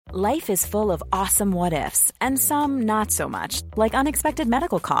Life is full of awesome what-ifs, and some not so much, like unexpected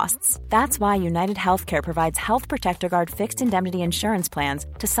medical costs. That's why United Healthcare provides Health Protector Guard fixed indemnity insurance plans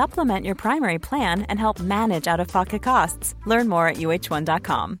to supplement your primary plan and help manage out-of-pocket costs. Learn more at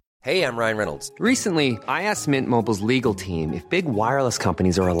uh1.com. Hey, I'm Ryan Reynolds. Recently, I asked Mint Mobile's legal team if big wireless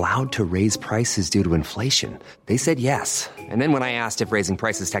companies are allowed to raise prices due to inflation. They said yes. And then when I asked if raising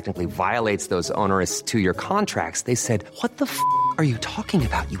prices technically violates those onerous two-year contracts, they said, "What the f*** are you talking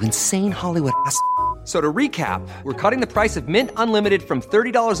about, you insane Hollywood ass?" So to recap, we're cutting the price of Mint Unlimited from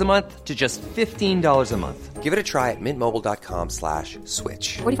 $30 a month to just $15 a month. Give it a try at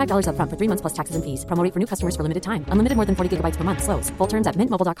mintmobile.com/switch. $45 up front for 3 months plus taxes and fees. Promo rate for new customers for limited time. Unlimited more than 40 gigabytes per month. Slows full terms at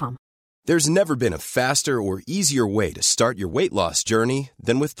mintmobile.com. There's never been a faster or easier way to start your weight loss journey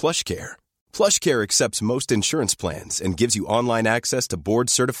than with PlushCare. PlushCare accepts most insurance plans and gives you online access to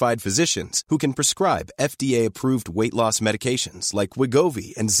board-certified physicians who can prescribe FDA-approved weight loss medications like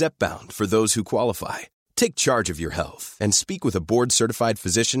Wegovy and Zepbound for those who qualify. Take charge of your health and speak with a board-certified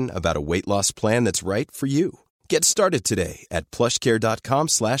physician about a weight loss plan that's right for you. Get started today at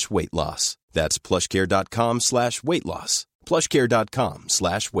plushcare.com/weight loss. That's plushcare.com/weight loss.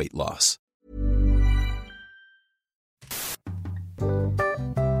 plushcare.com/weight loss.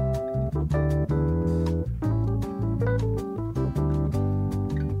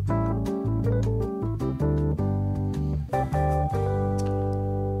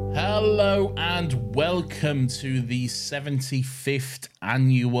 Hello and welcome to the 75th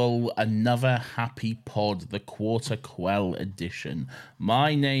annual Another Happy Pod, the Quarter Quell edition.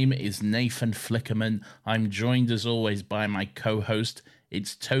 My name is Nathan Flickerman. I'm joined as always by my co-host,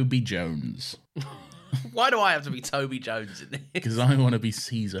 it's Toby Jones. Why do I have to be Toby Jones in this? Because I want to be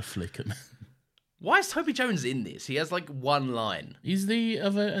Caesar Flickerman. Why is Toby Jones in this? He has like one line. He's the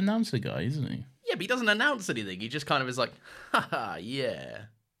other announcer guy, isn't he? Yeah, but he doesn't announce anything. He just kind of is like, haha, yeah.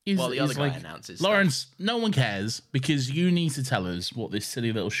 He's, While the other guy like, announces Lawrence, stuff. no one cares because you need to tell us what this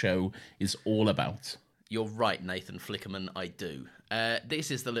silly little show is all about. You're right, Nathan Flickerman, I do. This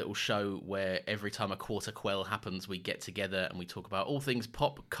is the little show where every time a Quarter Quell happens, we get together and we talk about all things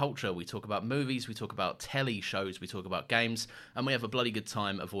pop culture. We talk about movies, we talk about telly shows, we talk about games, and we have a bloody good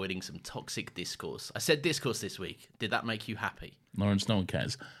time avoiding some toxic discourse. I said discourse this week. Did that make you happy? Lawrence, no one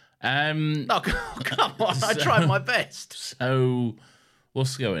cares. Oh, come on. I tried my best. So,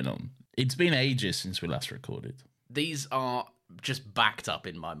 what's going on? It's been ages since we last recorded. These are just backed up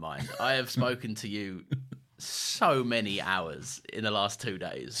in my mind. I have spoken to you so many hours in the last 2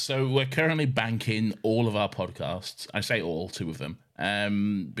 days. So we're currently banking all of our podcasts. I say all, 2 of them,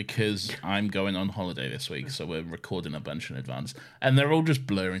 because I'm going on holiday this week. So we're recording a bunch in advance. And they're all just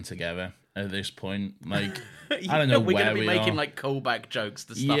blurring together at this point. Like, I don't know we're where going to be we making are. like callback jokes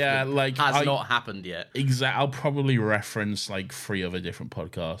to stuff Yeah, that like, has not happened yet. Exactly. I'll probably reference like 3 other different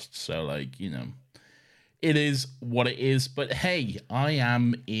podcasts. So, like, you know, it is what it is. But hey, I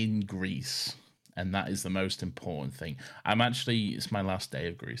am in Greece. And that is the most important thing. It's my last day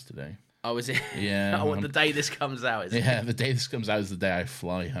of Greece today. Oh, is it? Yeah. The day this comes out, is it? Yeah, the day this comes out is the day I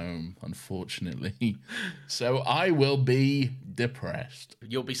fly home, unfortunately. So I will be depressed.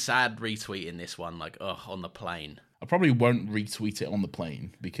 You'll be sad retweeting this one, like, on the plane. I probably won't retweet it on the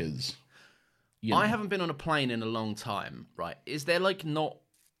plane because, you know. I haven't been on a plane in a long time, right? Is there like not,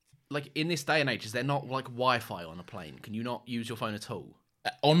 like in this day and age, is there not like Wi-Fi on a plane? Can you not use your phone at all?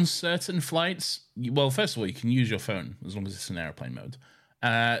 On certain flights, well, first of all, you can use your phone as long as it's in airplane mode.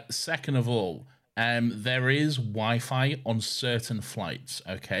 Second of all, there is Wi-Fi on certain flights,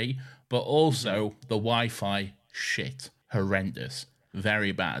 okay? But also, the Wi-Fi, shit, horrendous,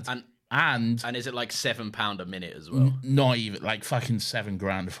 very bad. And is it like £7 a minute as well? Not even, like fucking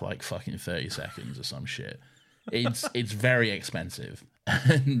 $7,000 for like fucking 30 seconds or some shit. It's very expensive.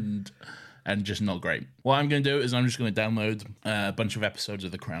 And just not great. What I'm going to do is I'm just going to download a bunch of episodes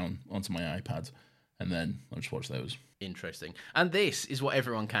of The Crown onto my iPad, and then I'll just watch those. Interesting. And this is what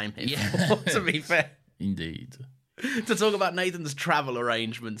everyone came here for, to be fair. Indeed. To talk about Nathan's travel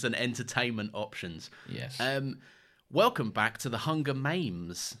arrangements and entertainment options. Yes. Welcome back to the Hunger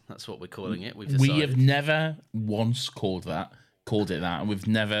Mames. That's what we're calling it. We have never once called it that, and we've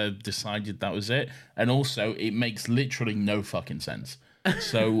never decided that was it. And also, it makes literally no fucking sense.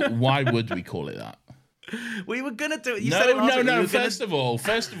 So why would we call it that? We were gonna do it. No. First of all,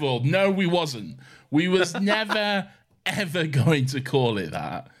 no, we wasn't. We was never ever going to call it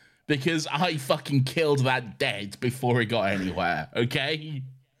that because I fucking killed that dead before it got anywhere. Okay.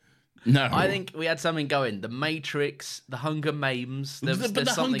 No, I think we had something going. The Matrix, the Hunger Mames. But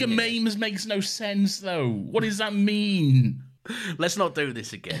the Hunger Mames makes no sense, though. What does that mean? Let's not do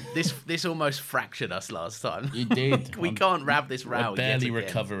this again. This almost fractured us last time. You did. We can't have this row. We're barely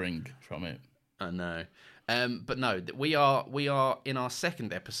recovering from it. I know. But no, we are in our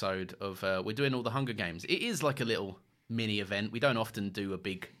second episode of we're doing all the Hunger Games. It is like a little mini event. We don't often do a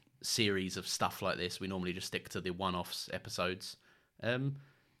big series of stuff like this. We normally just stick to the one-offs episodes.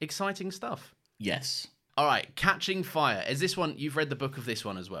 Exciting stuff. Yes. All right, Catching Fire. Is this one, you've read the book of this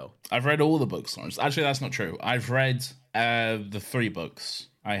one as well? I've read all the books, Lawrence. Actually, that's not true. I've read the 3 books.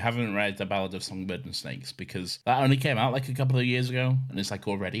 I haven't read The Ballad of Songbird and Snakes because that only came out like a couple of years ago, and it's like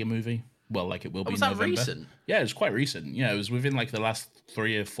already a movie. Well, like it will be. Was that November. recent? Yeah, it's quite recent. Yeah, it was within like the last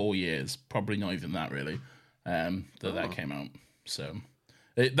 3 or 4 years. Probably not even that really. That came out. So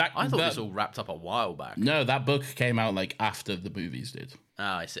I thought this all wrapped up a while back. No, that book came out like after the movies did. Oh,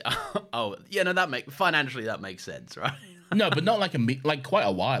 I see. Oh, yeah, no, financially that makes sense, right? No, but not like quite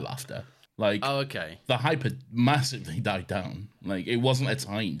a while after. Like, oh, okay. The hype had massively died down. Like, it wasn't a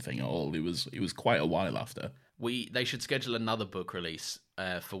time thing at all. It was quite a while after. They should schedule another book release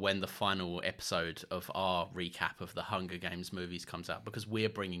for when the final episode of our recap of the Hunger Games movies comes out, because we're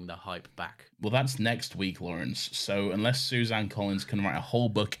bringing the hype back. Well, that's next week, Lawrence. So unless Suzanne Collins can write a whole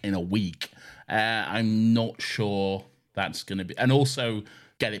book in a week, I'm not sure that's going to be... And also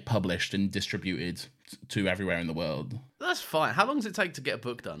get it published and distributed to everywhere in the world. That's fine. How long does it take to get a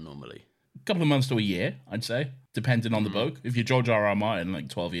book done normally? A couple of months to a year, I'd say, depending on the book. If you're George R.R. Martin, like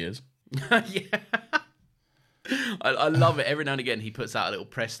 12 years. Yeah. I love it. Every now and again, he puts out a little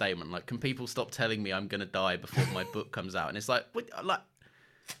press statement like, "Can people stop telling me I'm going to die before my book comes out?" And it's like,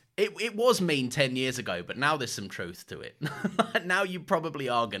 it was mean 10 years ago, but now there's some truth to it. Now you probably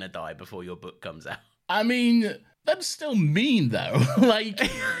are going to die before your book comes out. I mean, that's still mean, though. Like,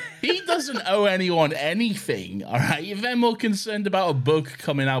 he doesn't owe anyone anything, all right? If they're more concerned about a book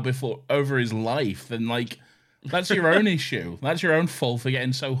coming out over his life, then, like, that's your own issue. That's your own fault for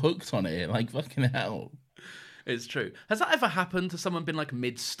getting so hooked on it. Like, fucking hell. It's true. Has that ever happened to someone been like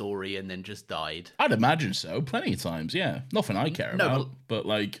mid-story and then just died? I'd imagine so. Plenty of times, yeah. Nothing I care about, but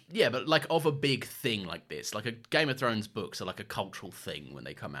like... Yeah, but like of a big thing like this. Like a Game of Thrones books are like a cultural thing when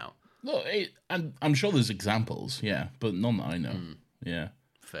they come out. Look, I'm sure there's examples, yeah, but none that I know. Yeah.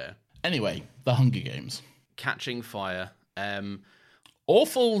 Fair. Anyway, The Hunger Games. Catching Fire.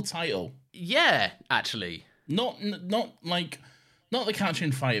 Awful title. Yeah, actually. Not the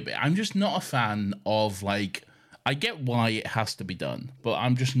Catching Fire bit. I'm just not a fan of, like... I get why it has to be done, but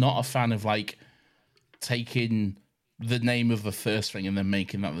I'm just not a fan of, like, taking the name of the first thing and then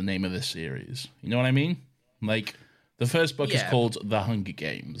making that the name of the series. You know what I mean? Like, the first book is called The Hunger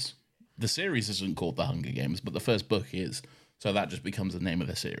Games. The series isn't called The Hunger Games, but the first book is. So that just becomes the name of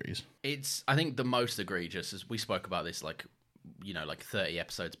the series. It's, I think, the most egregious, as we spoke about this, like, you know, like 30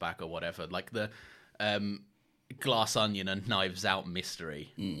 episodes back or whatever, like the Glass Onion and Knives Out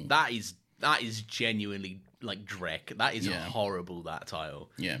mystery. That is genuinely... like Drek. That is horrible, that title.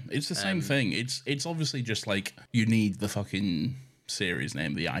 Yeah, it's the same thing. It's obviously just like you need the fucking series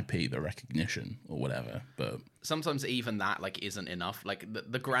name, the IP, the recognition or whatever, but sometimes even that like isn't enough. Like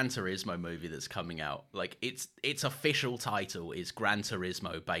the Gran Turismo movie that's coming out, like its official title is Gran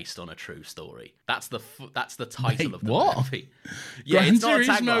Turismo based on a true story. That's the title of the movie. Yeah, Gran it's not a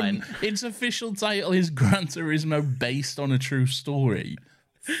Turismo, tagline. Its official title is Gran Turismo based on a true story.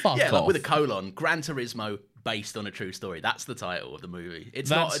 Fuck off. Like with a colon, Gran Turismo based on a true story. That's the title of the movie. It's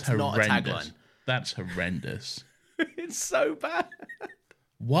not a tagline. That's horrendous. It's so bad.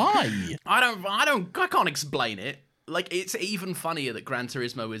 Why? I can't explain it. Like, it's even funnier that Gran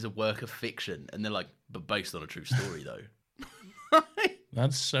Turismo is a work of fiction, and they're like, but based on a true story, though.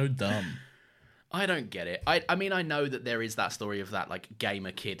 That's so dumb. I don't get it. I mean, I know that there is that story of that, like,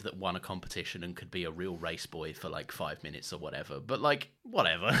 gamer kid that won a competition and could be a real race boy for, like, 5 minutes or whatever. But, like,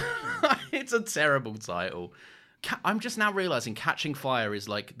 whatever. It's a terrible title. I'm just now realizing Catching Fire is,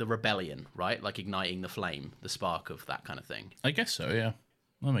 like, the rebellion, right? Like, igniting the flame, the spark of that kind of thing. I guess so, yeah.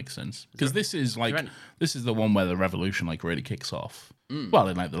 That makes sense. Because this is, like, this is the one where the revolution, like, really kicks off. Well,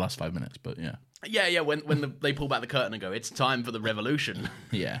 in, like, the last 5 minutes, but yeah. Yeah, when they pull back the curtain and go, it's time for the revolution.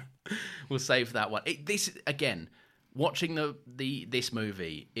 Yeah. We'll save that one. This again, watching this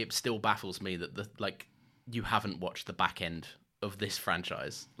movie, it still baffles me that you haven't watched the back end of this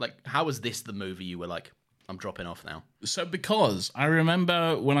franchise. Like, how was this the movie you were like, I'm dropping off now? So because I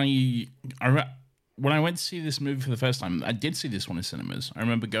remember when when I went to see this movie for the first time, I did see this one in cinemas. I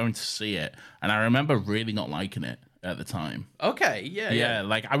remember going to see it, and I remember really not liking it. at the time. Okay, yeah.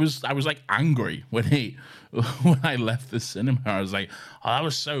 Like I was like angry when I left the cinema. I was like, oh, that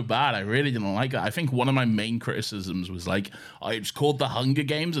was so bad. I really didn't like it. I think one of my main criticisms was like, oh, it's called The Hunger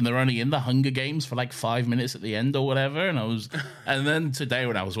Games, and they're only in the Hunger Games for like 5 minutes at the end or whatever. And then today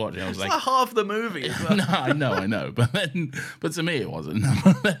when I was watching, I was like, half the movie. As well. No, I know, but to me it wasn't.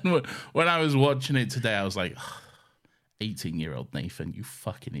 But then when I was watching it today, I was like, 18-year-old Nathan, you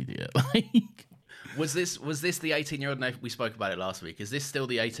fucking idiot. Like. Was this the 18-year-old Nathan? We spoke about it last week. Is this still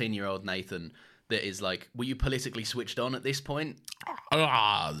the 18-year-old Nathan that is like, were you politically switched on at this point?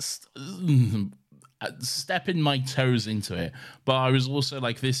 Stepping my toes into it. But I was also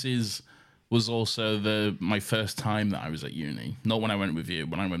like, was also my first time that I was at uni. Not when I went with you,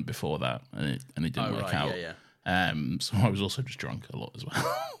 when I went before that, and it didn't work out. Yeah. So I was also just drunk a lot as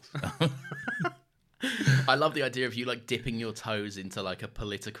well. I love the idea of you like dipping your toes into like a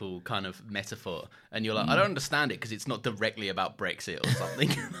political kind of metaphor, and you're like, I don't understand it because it's not directly about Brexit or something.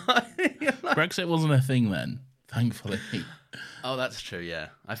 Brexit wasn't a thing then, thankfully. Oh, that's true. Yeah,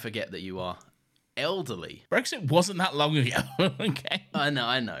 I forget that you are elderly. Brexit wasn't that long ago. Okay. I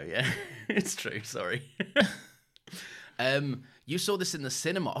know. Yeah, it's true. Sorry. You saw this in the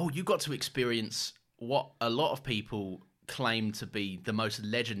cinema. Oh, you got to experience what a lot of people claim to be the most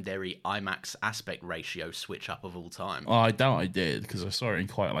legendary IMAX aspect ratio switch up of all time. Oh, I doubt I did because I saw it in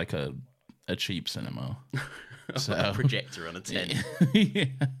quite like a cheap cinema. So a projector on a 10. Yeah.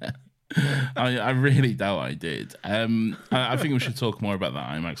 I really doubt I did. I think we should talk more about that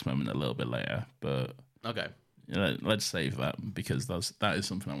IMAX moment a little bit later. But okay, let's save that because that is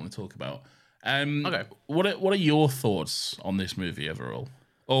something I want to talk about. Okay, what are your thoughts on this movie overall,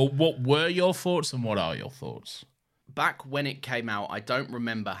 or what were your thoughts and what are your thoughts? Back when it came out, I don't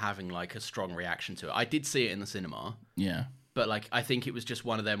remember having like a strong reaction to it. I did see it in the cinema. Yeah. But like, I think it was just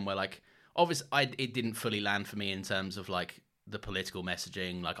one of them where like, obviously it didn't fully land for me in terms of like the political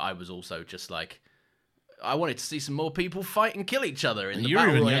messaging. Like I was also just like, I wanted to see some more people fight and kill each other in the battle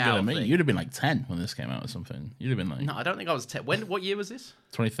royale. You were even younger than me. You'd have been like 10 when this came out or something. You'd have been like... No, I don't think I was 10. What year was this?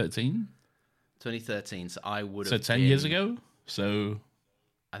 2013. 2013. So I would have. So 10 years ago. So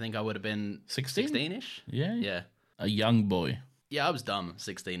I think I would have been 16? 16-ish. Yeah. A young boy. Yeah, I was dumb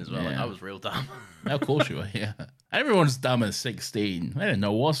 16 as well. Yeah. Like, I was real dumb. Of course you were, yeah. Everyone's dumb at 16. They don't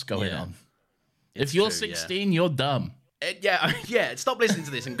know what's going on. If you're 16, you're dumb. Yeah. Stop listening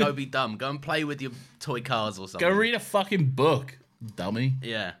to this and go be dumb. Go and play with your toy cars or something. Go read a fucking book, dummy.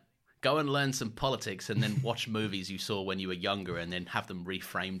 Yeah. Go and learn some politics and then watch movies you saw when you were younger and then have them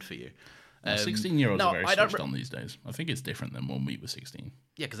reframed for you. 16-year-olds are very switched on these days. I think it's different than when we were 16.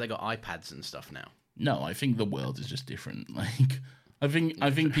 Yeah, because they got iPads and stuff now. No, I think the world is just different. Like, I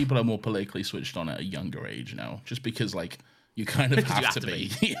think people are more politically switched on at a younger age now, just because like you kind of have to be.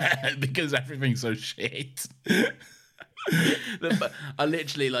 Yeah, because everything's so shit. I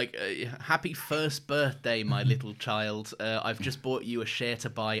literally like, happy first birthday, my little child. I've just bought you a Share to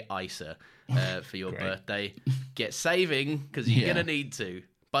Buy ISA for your birthday. Get saving because you're gonna need to.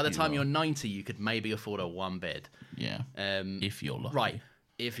 By the time you're 90, you could maybe afford a one bed. Yeah. If you're lucky. Right.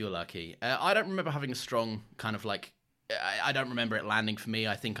 If you're lucky. I don't remember having a strong kind of like, I don't remember it landing for me.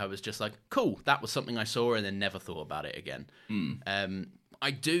 I think I was just like, cool, that was something I saw and then never thought about it again.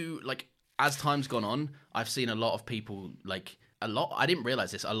 I do, like, as time's gone on, I've seen a lot of people, like, I didn't realize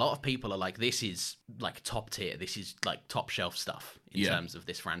this, a lot of people are like, this is, like, top tier. This is, like, top shelf stuff in terms of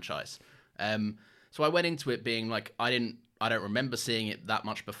this franchise. So I went into it being like, I don't remember seeing it that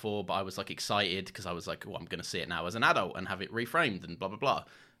much before, but I was like excited because I was like, oh, I'm going to see it now as an adult and have it reframed and blah, blah, blah.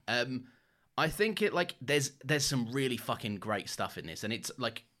 I think it like, there's some really fucking great stuff in this. And it's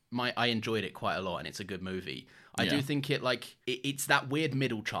like, I enjoyed it quite a lot and it's a good movie. I do think it like, it's that weird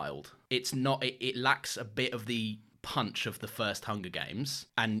middle child. It's not, it lacks a bit of the punch of the first Hunger Games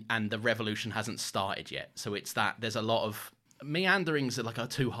and the revolution hasn't started yet. So it's that there's a lot of, meandering's like a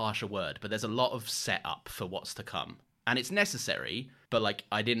too harsh a word, but there's a lot of setup for what's to come. And it's necessary, but like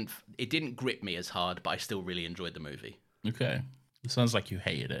it didn't grip me as hard, but I still really enjoyed the movie. Okay. It sounds like you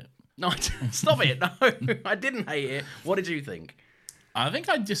hated it. No, stop it. No, I didn't hate it. What did you think? I think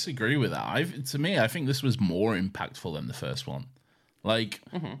I disagree with that. To me, I think this was more impactful than the first one. Like,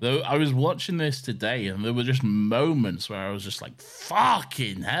 though I was watching this today and there were just moments where I was just like,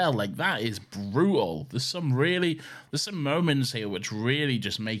 fucking hell, like that is brutal. There's some moments here which really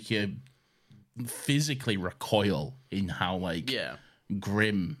just make you physically recoil in how like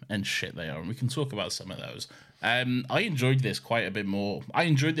grim and shit they are. And we can talk about some of those. I enjoyed this quite a bit more. I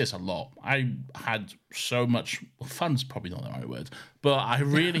enjoyed this a lot. I had so much fun's probably not the right word, but I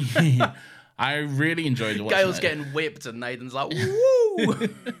really I really enjoyed watching Gail's getting whipped and Nathan's like, woo! Woo!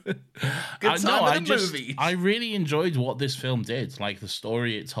 Good time in the movie. I really enjoyed what this film did, like the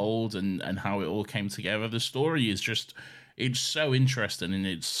story it told and how it all came together. The story is just, it's so interesting and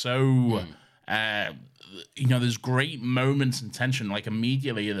it's so, there's great moments and tension, like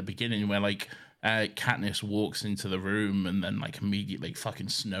immediately at the beginning where like Katniss walks into the room and then like immediately fucking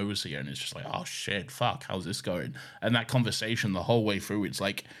snows here and it's just like, oh shit, fuck, how's this going? And that conversation the whole way through, it's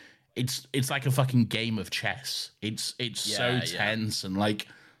like, it's like a fucking game of chess. It's so tense and like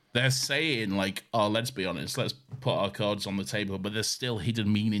they're saying like, oh, let's be honest, let's put our cards on the table, but there's still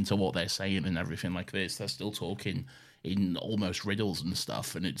hidden meaning to what they're saying and everything like this. They're still talking in almost riddles and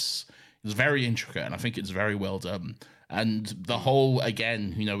stuff, and it's very intricate, and I think it's very well done. And the whole,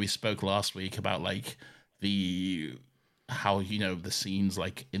 again, we spoke last week about like how the scenes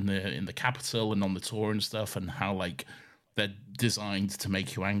like in the capital and on the tour and stuff, and how like they're designed to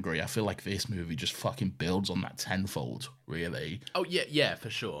make you angry. I feel like this movie just fucking builds on that tenfold, really. Oh yeah, for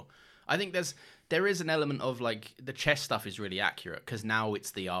sure. I think there is an element of like the chess stuff is really accurate because now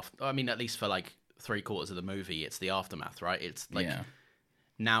it's the after. I mean, at least for like 3/4 of the movie, it's the aftermath, right? It's like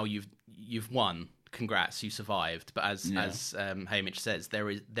now you've won. Congrats, you survived. But as Haymitch says,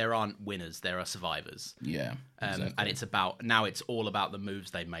 there aren't winners, there are survivors. Yeah, exactly. And it's all about the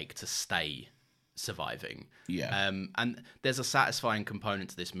moves they make to stay surviving. Yeah. And there's a satisfying component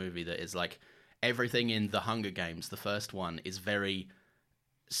to this movie that is like everything in The Hunger Games, the first one, is very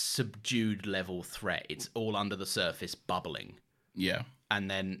subdued level threat. It's all under the surface bubbling. Yeah. And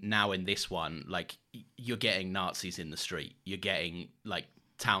then now in this one, like you're getting Nazis in the street. You're getting like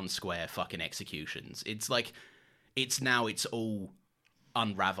town square fucking executions. It's like it's all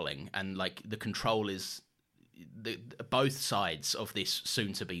unraveling and like the control is both sides of this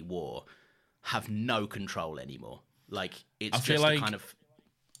soon to be war have no control anymore. Like it's just a kind of.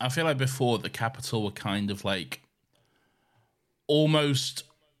 I feel like before the capital were kind of like almost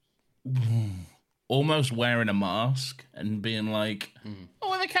wearing a mask and being like, "Oh,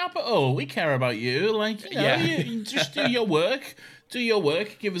 we're the capital. We care about you. Like, you just do your work. Do your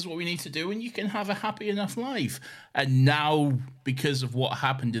work. Give us what we need to do, and you can have a happy enough life." And now, because of what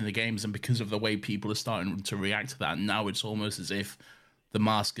happened in the games and because of the way people are starting to react to that, now it's almost as if the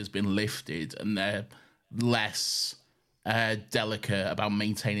mask has been lifted and they're less delicate about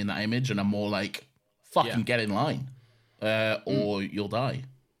maintaining that image and are more like, fucking get in line or you'll die.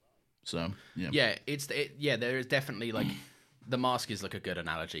 So, yeah. There is definitely like, the mask is like a good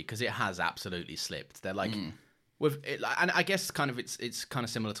analogy because it has absolutely slipped. They're like, with it, and I guess kind of it's kind of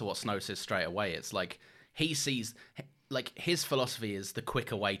similar to what Snow says straight away. It's like, he sees, like his philosophy is the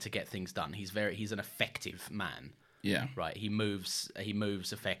quicker way to get things done. He's an effective man. Yeah. Right. He moves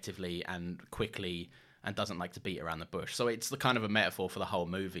effectively and quickly and doesn't like to beat around the bush. So it's the kind of a metaphor for the whole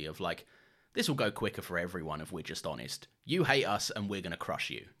movie of like, this will go quicker for everyone if we're just honest. You hate us and we're going to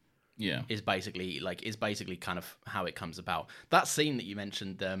crush you. Yeah. Is basically kind of how it comes about. That scene that you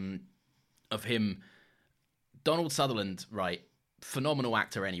mentioned of him, Donald Sutherland, right? Phenomenal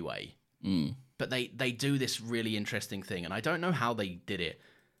actor anyway. But they do this really interesting thing, and I don't know how they did it,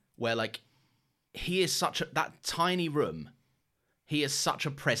 where like, he is that tiny room, he is such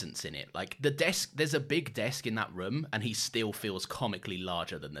a presence in it. Like the desk, there's a big desk in that room and he still feels comically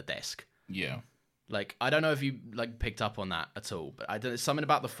larger than the desk. Yeah. Like, I don't know if you like picked up on that at all, but there's something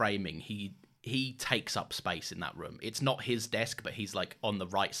about the framing. He takes up space in that room. It's not his desk, but he's like on the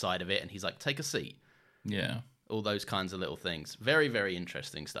right side of it and he's like, take a seat. Yeah. All those kinds of little things. Very, very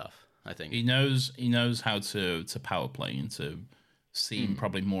interesting stuff, I think. He knows how to power play and to seem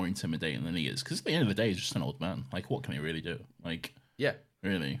probably more intimidating than he is, because at the end of the day he's just an old man. Like, what can he really do? Like, yeah,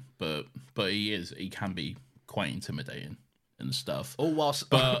 really. But he can be quite intimidating and stuff, all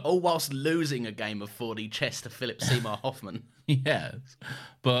whilst losing a game of 4D chess to Philip Seymour Hoffman. Yes,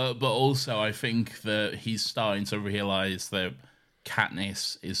 but also I think that he's starting to realize that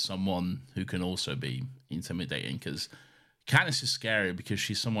Katniss is someone who can also be intimidating, because Katniss is scary because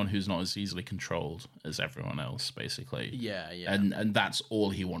she's someone who's not as easily controlled as everyone else, basically. Yeah. And that's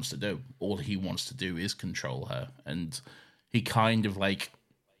all he wants to do. All he wants to do is control her. And he kind of like,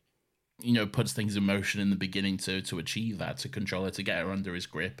 puts things in motion in the beginning to achieve that, to control her, to get her under his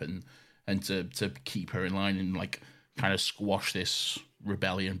grip and to keep her in line and like kind of squash this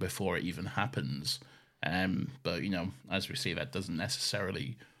rebellion before it even happens. But, as we see, that doesn't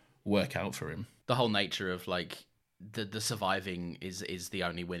necessarily work out for him. The whole nature of like, the surviving is the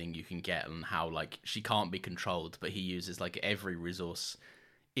only winning you can get, and how like she can't be controlled, but he uses like every resource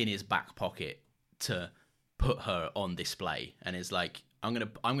in his back pocket to put her on display, and is like, I'm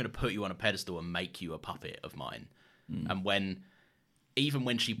gonna put you on a pedestal and make you a puppet of mine. And even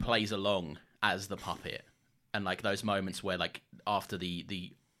when she plays along as the puppet, and like those moments where like after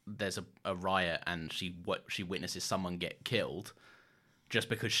there's a riot and she witnesses someone get killed just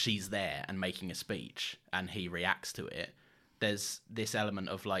because she's there and making a speech and he reacts to it. There's this element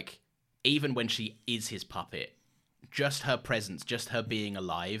of like, even when she is his puppet, just her presence, just her being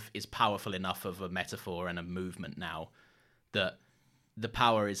alive is powerful enough of a metaphor and a movement now that the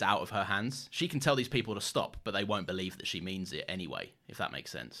power is out of her hands. She can tell these people to stop, but they won't believe that she means it anyway, if that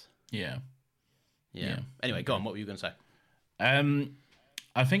makes sense. Yeah. Anyway, go on. What were you going to say?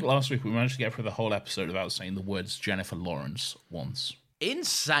 I think last week we managed to get through the whole episode without saying the words Jennifer Lawrence once.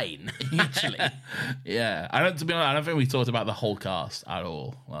 Insane, actually. Yeah, I don't think we talked about the whole cast at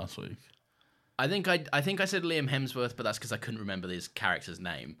all last week. I think I said Liam Hemsworth, but that's because I couldn't remember his character's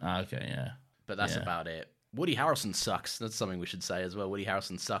name. Okay, yeah. But that's about it. Woody Harrelson sucks. That's something we should say as well. Woody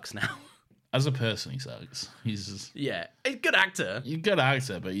Harrelson sucks now. As a person, he sucks. He's just... Yeah, he's a good actor. He's a good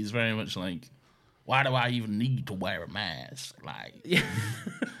actor, but he's very much like, why do I even need to wear a mask? Like,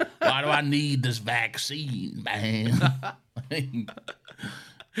 why do I need this vaccine, man?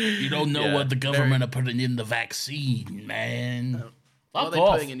 You don't know what the government are putting in the vaccine, man. What are they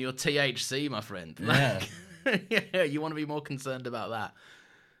putting in your THC, my friend? Yeah. Yeah, you want to be more concerned about that.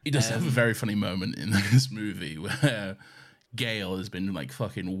 He does have a very funny moment in this movie where Gale has been like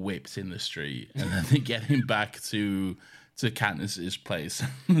fucking whipped in the street, and then they get him back to Katniss's place.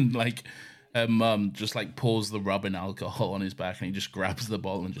 Like, her mum just like pours the rubbing alcohol on his back, and he just grabs the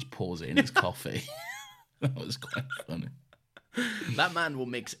bottle and just pours it in his coffee. That was quite funny. That man will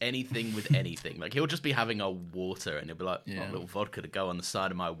mix anything with anything. Like, he'll just be having a water, and he'll be like, "Oh, a little vodka to go on the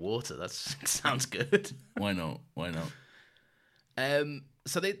side of my water. That sounds good." Why not?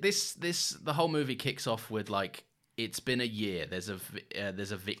 So the whole movie kicks off with like, it's been a year. There's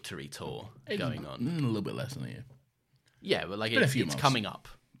a victory tour going on. A little bit less than a year. Yeah, but like it's coming up.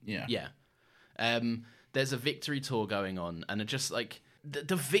 Yeah. There's a victory tour going on, and it just like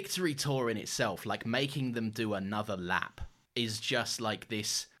the victory tour in itself, like making them do another lap, is just like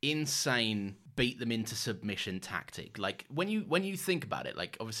this insane beat them into submission tactic. Like when you think about it,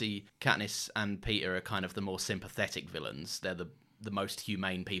 like obviously Katniss and Peter are kind of the more sympathetic villains. They're the most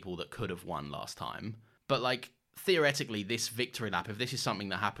humane people that could have won last time. But like theoretically, this victory lap, if this is something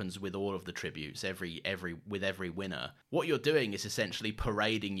that happens with all of the tributes, with every winner, what you're doing is essentially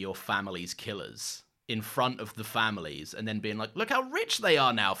parading your family's killers in front of the families, and then being like, look how rich they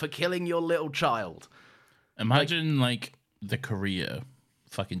are now for killing your little child. Imagine like the Korea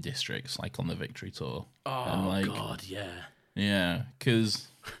fucking districts like on the victory tour. Oh, and, like, God, yeah. Yeah, because...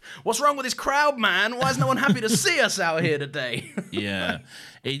 What's wrong with this crowd, man? Why is no one happy to see us out here today? Yeah,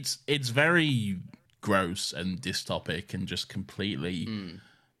 it's very gross and dystopic and just completely...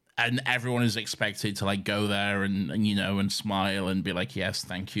 And everyone is expected to like go there and you know, and smile and be like, yes,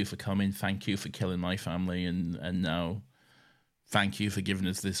 thank you for coming. Thank you for killing my family. And now thank you for giving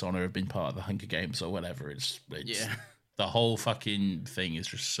us this honor of being part of the Hunger Games or whatever. It's the whole fucking thing is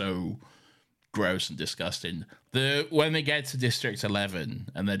just so gross and disgusting. When they get to District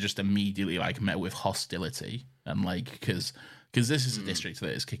 11 and they're just immediately like met with hostility and like, because this is a district that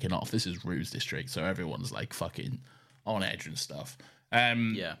is kicking off. This is Rue's district. So everyone's like fucking on edge and stuff.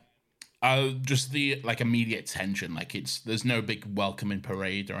 Just the like immediate tension, like there's no big welcoming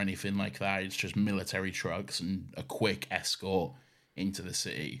parade or anything like that. It's just military trucks and a quick escort into the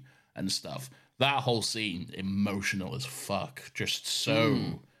city and stuff. That whole scene, emotional as fuck, just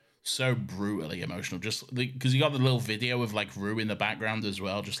so brutally emotional. Just because you got the little video of like Rue in the background as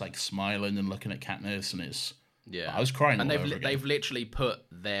well, just like smiling and looking at Katniss, and I was crying. And they've literally put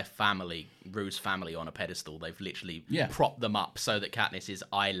their family, Rue's family, on a pedestal. They've literally propped them up so that Katniss is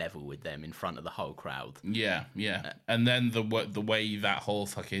eye level with them in front of the whole crowd. Yeah. And then the way that whole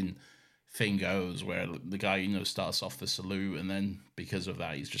fucking thing goes, where the guy starts off the salute, and then because of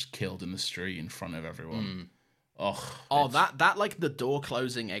that, he's just killed in the street in front of everyone. That like the door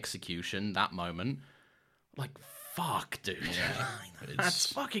closing execution, that moment, like fuck, dude. Yeah,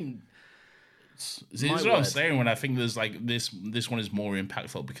 that's fucking. This is what I'm saying when I think there's like this one is more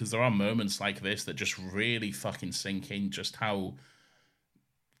impactful, because there are moments like this that just really fucking sink in just how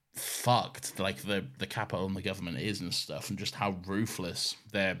fucked like the capital and the government is and stuff, and just how ruthless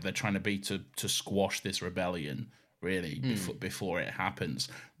they're trying to be to squash this rebellion really before it happens.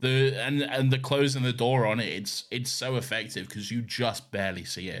 The closing the door on it, it's so effective because you just barely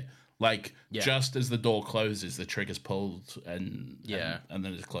see it. Like, just as the door closes, the trigger's pulled, and then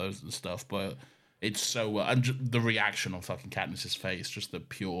it's closed and stuff. But it's so... and the reaction on fucking Katniss's face, just the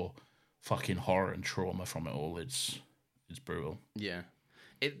pure fucking horror and trauma from it all, it's brutal. Yeah.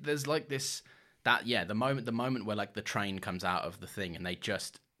 There's like this... the moment where, like, the train comes out of the thing, and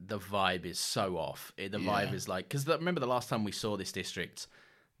the vibe is so off. The vibe is like, because remember the last time we saw this district,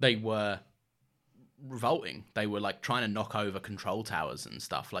 they were revolting. They were like trying to knock over control towers and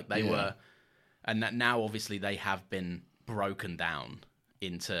stuff. Like they were, and that now obviously they have been broken down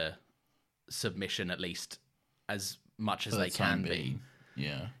into submission, at least as much as they can be.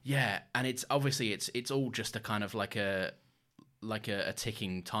 Yeah, and it's obviously it's all just a kind of like a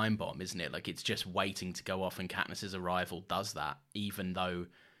ticking time bomb, isn't it? Like it's just waiting to go off, and Katniss's arrival does that, even though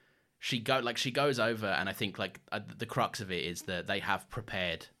she goes over, and I think like the crux of it is that they have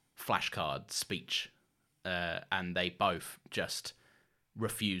prepared flashcard speech, and they both just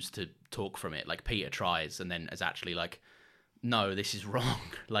refuse to talk from it. Like Peter tries, and then is actually like, no, this is wrong.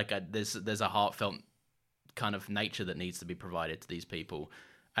 Like there's a heartfelt kind of nature that needs to be provided to these people,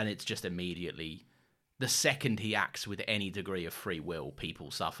 and it's just immediately, the second he acts with any degree of free will,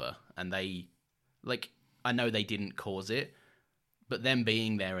 people suffer. And they, like, I know they didn't cause it, but them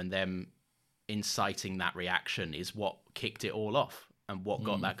being there and them inciting that reaction is what kicked it all off and what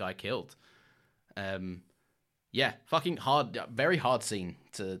got that guy killed. Yeah, fucking hard, very hard scene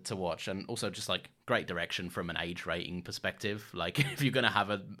to watch, and also just like great direction from an age rating perspective. Like if you're gonna have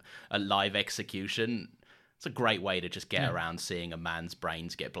a live execution, it's a great way to just get around seeing a man's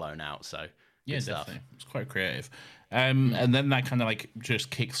brains get blown out. So yeah, definitely, it's quite creative. And then that kind of like just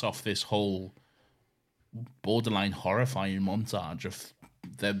kicks off this whole borderline horrifying montage of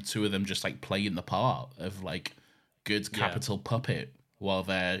them, two of them just like playing the part of like good capital puppet while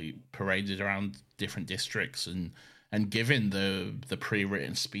they're paraded around different districts and giving the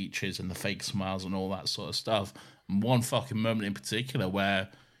pre-written speeches and the fake smiles and all that sort of stuff. And one fucking moment in particular where,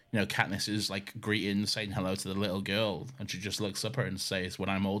 you know, Katniss is like greeting, saying hello to the little girl, and she just looks up at her and says, "When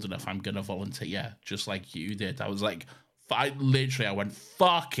I'm old enough, I'm gonna volunteer, just like you did." I was like, I went,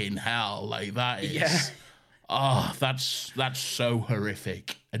 fucking hell, like that is, that's so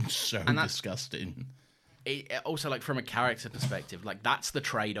horrific and so disgusting. It also, like, from a character perspective, like, that's the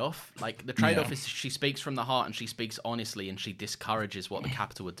trade-off. Like, the trade-off is she speaks from the heart and she speaks honestly and she discourages what the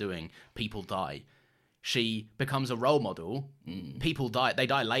Capitol are doing. People die. She becomes a role model. People die. They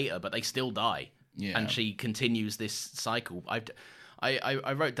die later, but they still die. Yeah. And she continues this cycle.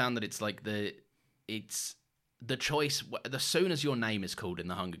 I wrote down that it's like it's the choice. The soon as your name is called in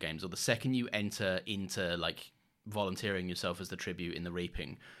the Hunger Games, or the second you enter into like volunteering yourself as the tribute in the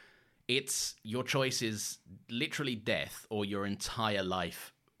Reaping, it's your choice is literally death, or your entire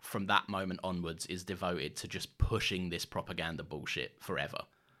life from that moment onwards is devoted to just pushing this propaganda bullshit forever.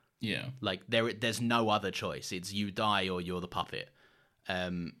 Yeah, like there's no other choice. It's you die or you're the puppet.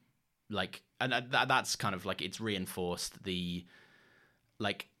 Like, and that's kind of like, it's reinforced the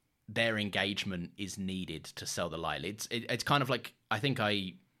like their engagement is needed to sell the lie. It's kind of like, I think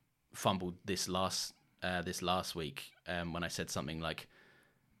I fumbled this last week when I said something like,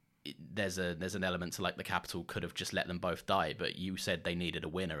 there's an element to like the Capitol could have just let them both die, but you said they needed a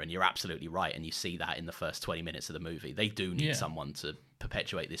winner, and you're absolutely right, and you see that in the first 20 minutes of the movie. They do need someone to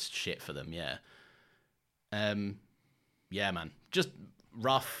perpetuate this shit for them. Yeah, man, just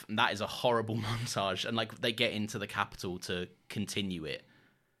rough, and that is a horrible montage, and like they get into the Capitol to continue it,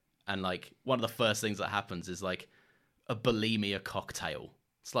 and like one of the first things that happens is like a bulimia cocktail.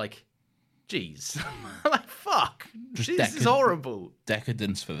 It's like, jeez. Like, fuck. This is horrible.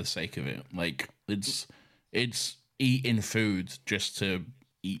 Decadence for the sake of it. Like, it's eating food just to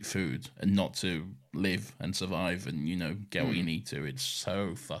eat food and not to live and survive and, you know, get what you need to. It's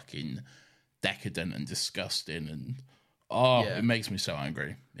so fucking decadent and disgusting, and it makes me so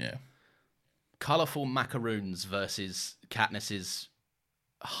angry. Yeah. Colourful macaroons versus Katniss's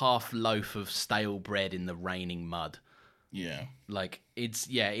half loaf of stale bread in the raining mud. Yeah. Like, it's,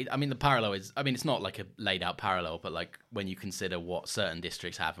 I mean, the parallel is, I mean, it's not like a laid out parallel, but like when you consider what certain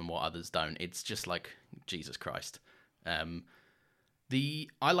districts have and what others don't, it's just like, Jesus Christ.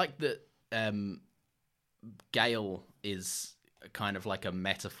 I like that Gale is kind of like a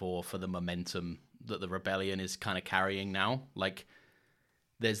metaphor for the momentum that the rebellion is kind of carrying now. Like,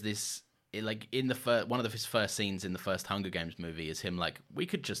 there's this, like, in the one of his first scenes in the first Hunger Games movie is him like, we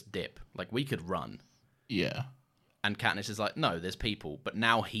could just dip, like, we could run. Yeah. And Katniss is like, no, there's people. But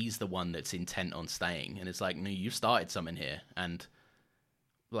now he's the one that's intent on staying. And it's like, no, you started something here. And,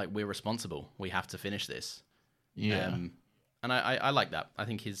 like, we're responsible. We have to finish this. Yeah. And I like that. I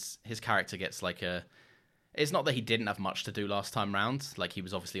think his character gets, like, it's not that he didn't have much to do last time round. Like, he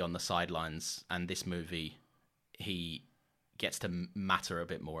was obviously on the sidelines. And this movie, he gets to matter a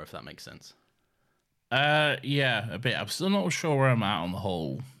bit more, if that makes sense. Yeah, a bit. I'm still not sure where I'm at on the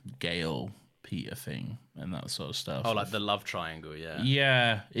whole Gale Peter thing and that sort of stuff. Oh, like the love triangle, yeah.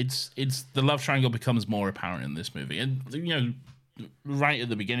 Yeah, it's the love triangle becomes more apparent in this movie, and you know, right at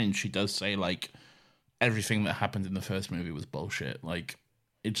the beginning, she does say like everything that happened in the first movie was bullshit. Like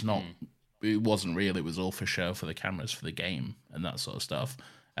it's not, it wasn't real. It was all for show, for the cameras, for the game, and that sort of stuff.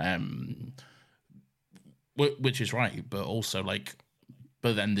 Which is right, but also like,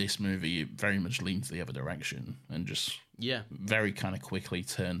 but then this movie very much leans the other direction and just very kind of quickly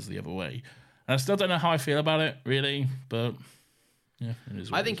turns the other way. And I still don't know how I feel about it, really, but yeah, it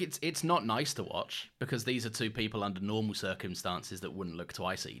is. I think it's not nice to watch because these are two people under normal circumstances that wouldn't look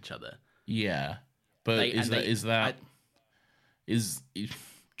twice at each other. Yeah, but is that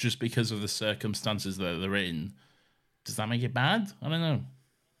just because of the circumstances that they're in? Does that make it bad? I don't know.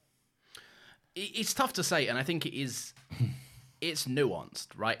 It's tough to say, and I think it is. It's nuanced,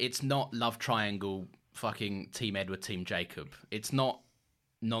 right? It's not love triangle, fucking Team Edward, Team Jacob. It's not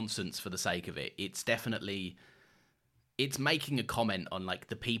nonsense for the sake of it. It's definitely, it's making a comment on like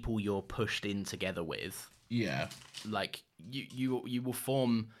the people you're pushed in together with. Yeah, like you will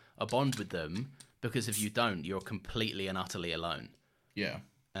form a bond with them because if you don't, you're completely and utterly alone. Yeah,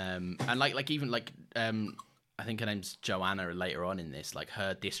 and I think her name's Joanna later on in this, like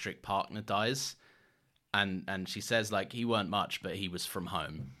her district partner dies and she says like he weren't much, but he was from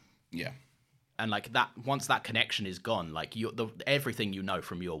home. Yeah. And like that, once that connection is gone, like everything you know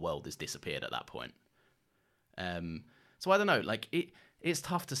from your world has disappeared at that point. So I don't know, like it's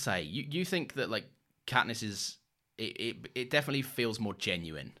tough to say. You think that like Katniss is, it definitely feels more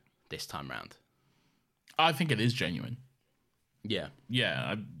genuine this time round. I think it is genuine. Yeah.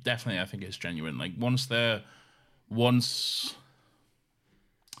 Yeah, I think it's genuine. Like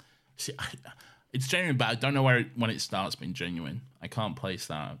it's genuine, but I don't know when it starts being genuine. I can't place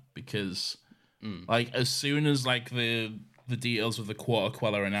that because, like, as soon as like the details of the Quarter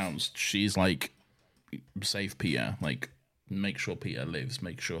Queller announced, she's like, save Peter, like, make sure Peter lives,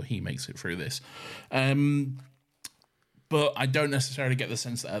 make sure he makes it through this. But I don't necessarily get the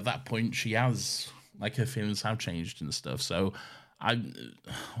sense that at that point she has, like, her feelings have changed and stuff. So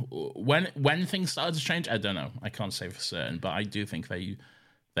when things started to change, I don't know. I can't say for certain, but I do think they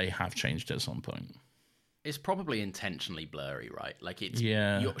have changed at some point. It's probably intentionally blurry, right? Like it's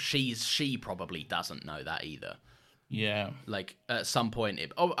she probably doesn't know that either. Yeah. Like at some point,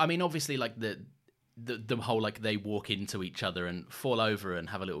 I mean, obviously, like the whole like they walk into each other and fall over and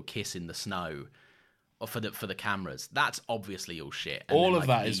have a little kiss in the snow, or for the cameras. That's obviously all shit. And all then, of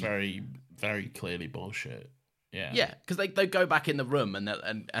that is very, very clearly bullshit. Yeah. Yeah, because they go back in the room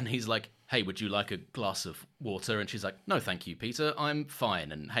and he's like, hey, would you like a glass of water? And she's like, no, thank you, Peter. I'm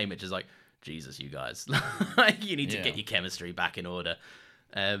fine. And Haymitch is like, Jesus, you guys. You need to get your chemistry back in order.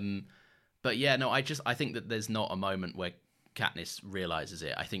 But yeah, no, I think that there's not a moment where Katniss realizes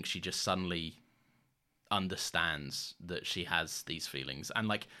it. I think she just suddenly understands that she has these feelings. And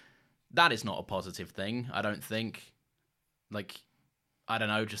like, that is not a positive thing, I don't think. Like, I don't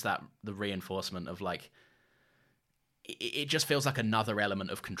know, just that the reinforcement of like, it just feels like another element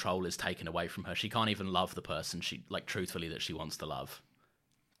of control is taken away from her. She can't even love the person she, like, truthfully that she wants to love.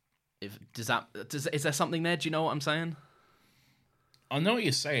 Is there something there? Do you know what I'm saying? I know what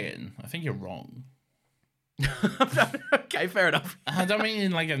you're saying. I think you're wrong. Okay, fair enough. I don't mean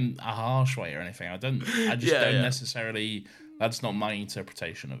in like a harsh way or anything. I just don't necessarily. That's not my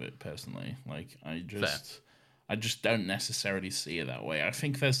interpretation of it personally. Like I just don't necessarily see it that way. I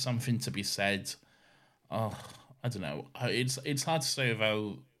think there's something to be said. Oh, I don't know. It's hard to say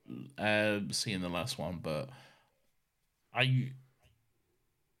about seeing the last one, but I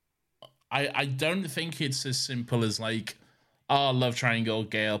don't think it's as simple as like, oh, love triangle,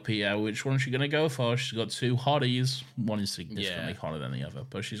 Gale, Peter. Which one is she gonna go for? She's got two hotties. One is significantly hotter than the other,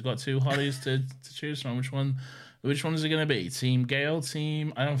 but she's got two hotties to choose from. Which one is it gonna be? Team Gale,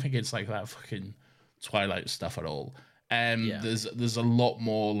 team. I don't think it's like that fucking Twilight stuff at all. There's a lot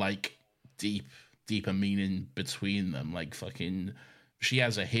more like deeper meaning between them. Like fucking, she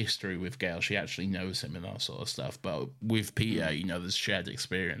has a history with Gale. She actually knows him and that sort of stuff. But with Peter, you know, there's shared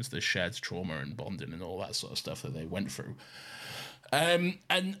experience, there's shared trauma and bonding and all that sort of stuff that they went through. And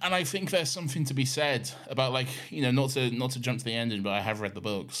I think there's something to be said about, like, you know, not to jump to the ending, but I have read the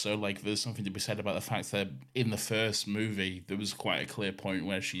book, so like there's something to be said about the fact that in the first movie there was quite a clear point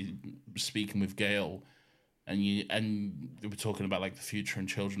where she was speaking with Gale, and they were talking about like the future and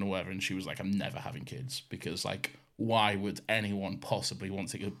children or whatever, and she was like, I'm never having kids, because like, why would anyone possibly want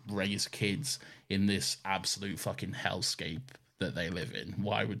to raise kids in this absolute fucking hellscape that they live in?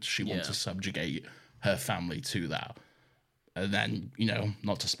 Why would she want to subjugate her family to that? And then, you know,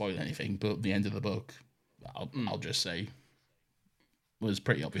 not to spoil anything, but the end of the book, I'll just say, was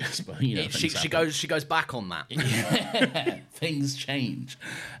pretty obvious. But you know, she goes back on that. Yeah, things change.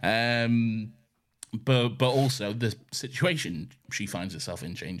 but also the situation she finds herself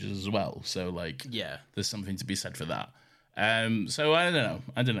in changes as well. So like, Yeah. there's something to be said for that. So I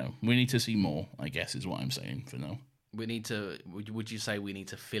don't know. We need to see more, I guess, is what I'm saying for now. We need to. Would you say we need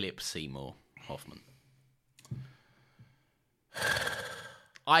to Philip Seymour Hoffman?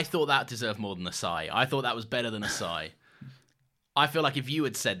 I thought that deserved more than a sigh. I thought that was better than a sigh. I feel like if you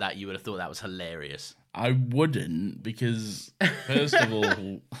had said that, you would have thought that was hilarious. I wouldn't, because first of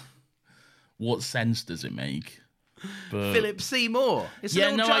all, what sense does it make? But Philip Seymour. It's a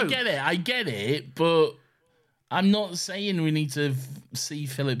yeah, little no, joke. I get it, but I'm not saying we need to see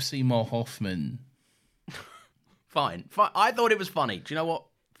Philip Seymour Hoffman. Fine. I thought it was funny. Do you know what?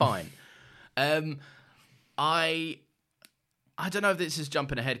 Fine. I don't know if this is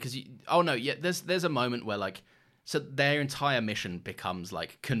jumping ahead because there's a moment where like, so their entire mission becomes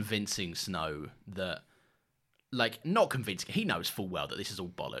like convincing Snow that, like, not convincing. He knows full well that this is all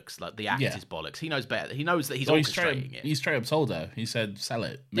bollocks. Like the act is bollocks. He knows better. He knows that he's orchestrating it. He straight up told her. He said, "Sell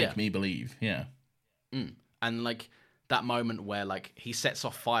it, make me believe." Yeah. And like that moment where like he sets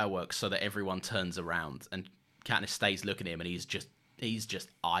off fireworks so that everyone turns around and Katniss stays looking at him and he's just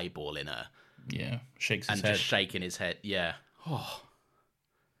eyeballing her. Yeah, shakes his and head. just shaking his head. Yeah. Oh,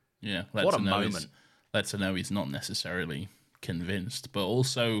 yeah. what a moment. Lets her know he's not necessarily convinced, but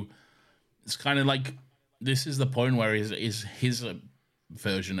also it's kind of like this is the point where his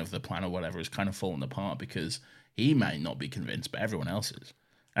version of the plan or whatever is kind of falling apart because he might not be convinced, but everyone else is.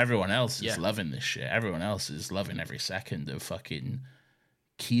 Everyone else is loving this shit. Everyone else is loving every second of fucking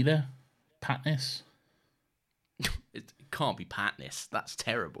Keita Patness. It can't be Patness. That's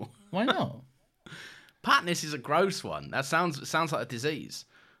terrible. Why not? Patness is a gross one. That sounds like a disease.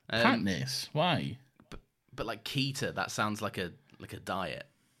 Patness? Why? But like Keita, that sounds like a diet.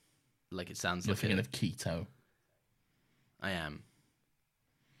 Like it sounds You're like thinking of keto. I am.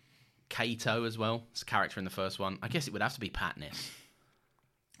 Kato as well. It's a character in the first one. I guess it would have to be Patness.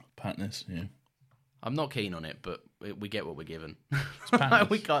 Patness, yeah. I'm not keen on it, but we get what we're given. Patness.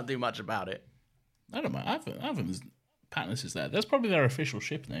 We can't do much about it. I don't know. Patness is there. That's probably their official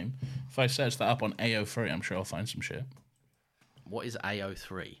ship name. If I search that up on AO3, I'm sure I'll find some shit. What is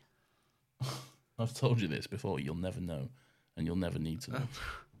AO3? I've told you this before. You'll never know, and you'll never need to know.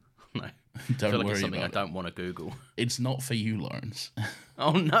 No. Don't I feel like worry it's something I about don't want to Google. It's not for you, Lawrence.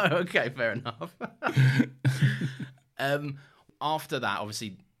 Oh no, okay, fair enough. After that,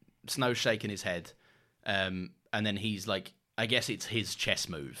 obviously, Snow's shaking his head, and then he's like, I guess it's his chess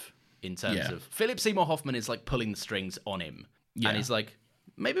move in terms of Philip Seymour Hoffman is like pulling the strings on him, and he's like,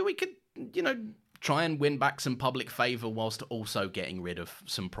 maybe we could, try and win back some public favor whilst also getting rid of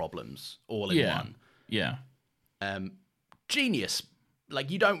some problems all in one. Yeah. Genius.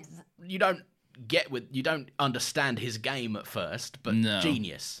 Like you don't understand his game at first, but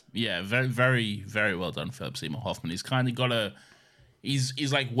genius. Yeah, very, very, very well done, Philip Seymour Hoffman. He's kind of got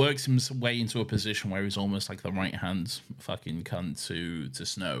he's like works his way into a position where he's almost like the right hand fucking cunt to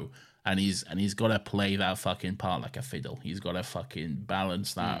Snow, and he's got to play that fucking part like a fiddle. He's got to fucking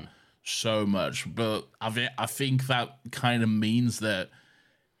balance that so much. But I think that kind of means that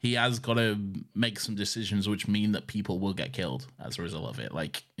he has got to make some decisions which mean that people will get killed as a result of it.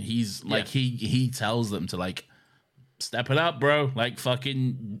 Like he's like he tells them to like step it up, bro. Like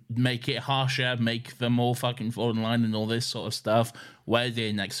fucking make it harsher, make them all fucking fall in line and all this sort of stuff.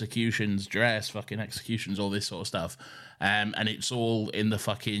 Wedding, executions, dress, fucking executions, all this sort of stuff. And it's all in the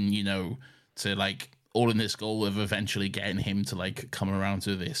fucking, to like all in this goal of eventually getting him to like come around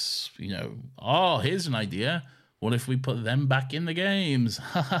to this, oh, here's an idea. What if we put them back in the games?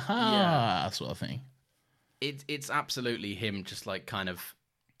 Ha ha ha, sort of thing. It's absolutely him just like kind of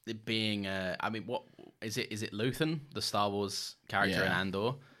being what is it? Is it Luthen, the Star Wars character in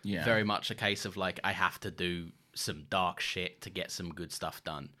Andor? Yeah. Very much a case of like, I have to do some dark shit to get some good stuff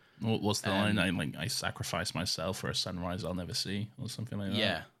done. What's the line? I sacrifice myself for a sunrise I'll never see, or something like that.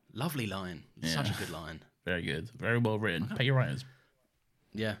 Yeah. Lovely line. Such a good line. Very good. Very well written. Pay your writers.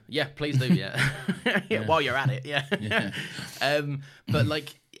 Yeah, please do, yeah. While you're at it, yeah. But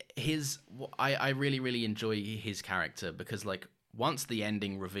like I really, really enjoy his character because like once the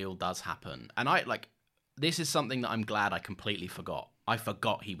ending reveal does happen, and this is something that I'm glad I completely forgot. I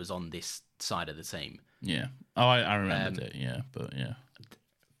forgot he was on this side of the team. Yeah. Oh, I remembered it. Yeah, but yeah.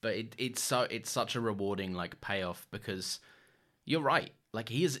 But it's such a rewarding like payoff because you're right. Like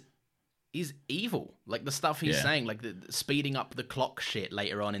he's evil. Like the stuff he's saying, like the speeding up the clock shit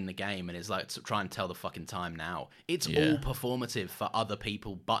later on in the game, and it's like to try and tell the fucking time now. It's all performative for other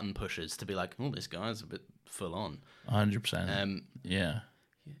people, button pushers, to be like, oh, this guy's a bit full on. 100%. Yeah.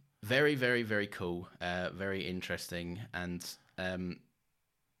 Very, very, very cool. Very interesting, and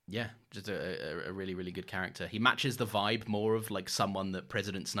Yeah, just a really, really good character. He matches the vibe more of like someone that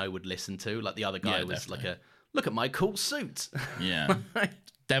President Snow would listen to. Like the other guy was definitely. like look at my cool suit. Yeah.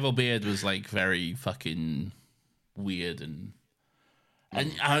 Devilbeard was like very fucking weird and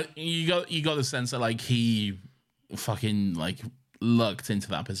you got the sense that like he fucking like lucked into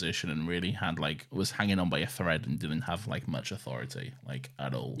that position and really had like was hanging on by a thread and didn't have like much authority like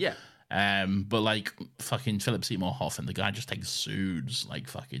at all. Yeah. But like fucking Philip Seymour Hoffman, the guy just exudes like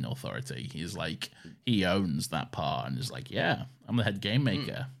fucking authority. He's like he owns that part and is like, yeah, I'm the head game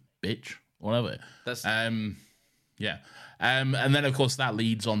maker, bitch, whatever. That's Yeah. And then of course that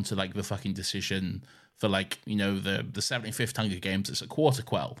leads on to like the fucking decision for like, you know, the 75th Hunger Games. It's a quarter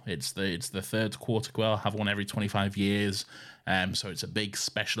quell. It's the third quarter quell, have one every 25 years. So it's a big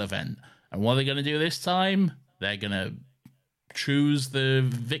special event. And what are they gonna do this time? They're gonna choose the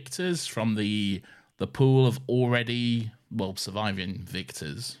victors from the pool of already surviving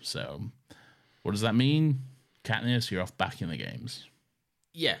victors. So what does that mean? Katniss, you're off back in the games.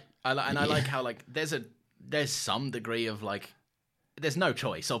 Yeah, I like how like there's some degree of like there's no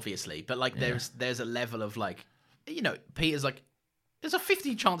choice obviously, but like there's a level of like, you know, Peter's like there's a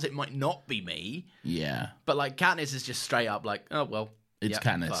 50 chance it might not be me. Yeah, but like Katniss is just straight up like, oh well, it's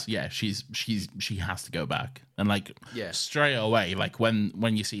Katniss. Fuck. Yeah, she has to go back and like straight away. Like when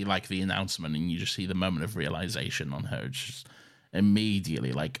you see like the announcement and you just see the moment of realization on her, just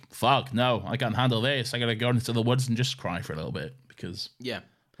immediately like, fuck no, I can't handle this. I gotta go into the woods and just cry for a little bit because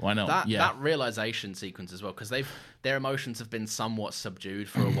why not? That realization sequence as well, because their emotions have been somewhat subdued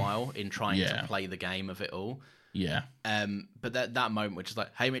for a while in trying to play the game of it all. Yeah. But that moment, which is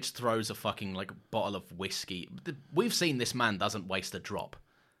like, Haymitch throws a fucking like bottle of whiskey. We've seen this man doesn't waste a drop.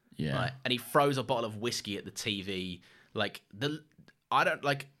 Yeah. Right? And he throws a bottle of whiskey at the TV. Like I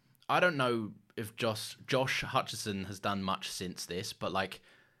don't know if Josh Hutcherson has done much since this, but like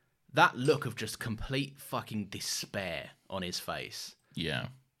that look of just complete fucking despair on his face. Yeah.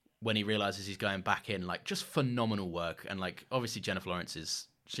 When he realizes he's going back in, like just phenomenal work. And like obviously Jennifer Lawrence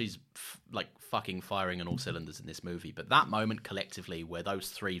she's like fucking firing on all cylinders in this movie. But that moment collectively where those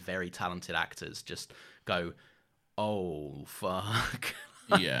three very talented actors just go, oh fuck.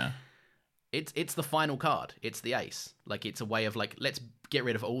 Yeah. It's the final card. It's the ace. Like it's a way of like, let's get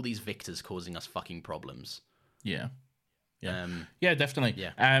rid of all these victors causing us fucking problems. Yeah. Yeah. Yeah, definitely.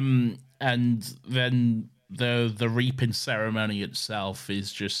 Yeah. And then the reaping ceremony itself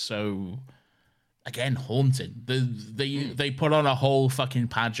is just so, again, haunting. They put on a whole fucking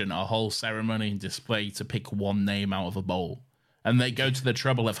pageant, a whole ceremony and display to pick one name out of a bowl. And they go to the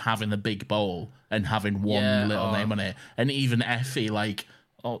trouble of having the big bowl and having one little name on it. And even Effie, like,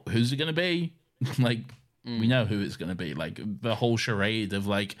 oh, who's it going to be? Like, we know who it's going to be. Like, the whole charade of,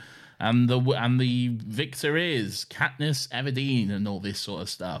 like, and the victor is Katniss Everdeen and all this sort of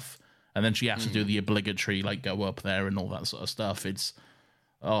stuff. And then she has to do the obligatory, like, go up there and all that sort of stuff. It's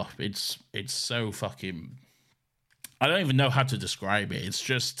so fucking... I don't even know how to describe it. It's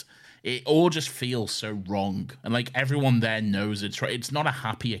just... It all just feels so wrong. And, like, everyone there knows it's right. It's not a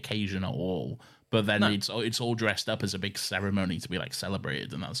happy occasion at all. But then it's all dressed up as a big ceremony to be, like,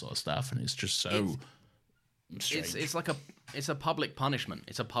 celebrated and that sort of stuff. And it's just so... strange. It's a public punishment.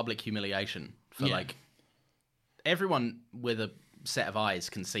 It's a public humiliation for, like... Everyone with a set of eyes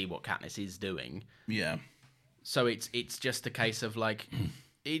can see what Katniss is doing. Yeah. So it's just a case of like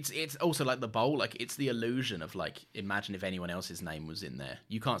it's also like the bowl, like it's the illusion of like, imagine if anyone else's name was in there.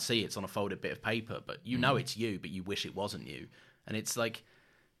 You can't see it's on a folded bit of paper, but you know it's you, but you wish it wasn't you. And it's like,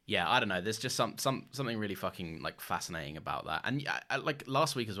 yeah, I don't know. There's just something really fucking like fascinating about that. And like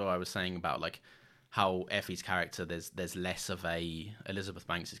last week as well, I was saying about like how Effie's character, there's less of a Elizabeth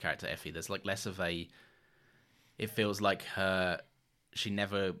Banks' character Effie. There's like less of a. It feels like she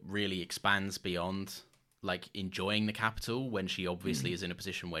never really expands beyond like enjoying the capital when she obviously is in a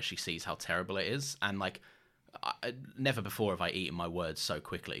position where she sees how terrible it is. And like, never before have I eaten my words so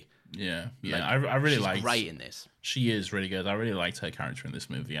quickly. Yeah. Like, I really like. She's great in this. She is really good. I really liked her character in this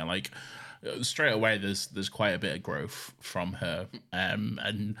movie. I like straight away. There's quite a bit of growth from her.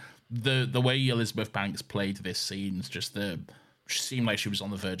 And the way Elizabeth Banks played this scene is just she seemed like she was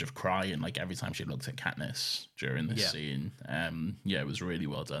on the verge of crying, like every time she looked at Katniss during this scene. It was really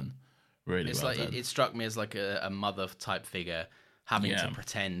well done. Really well done. It struck me as like a mother type figure having to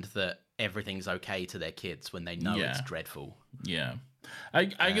pretend that everything's okay to their kids when they know it's dreadful. Yeah, I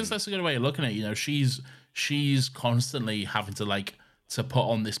guess that's a good way of looking at it. You know, she's constantly having to like to put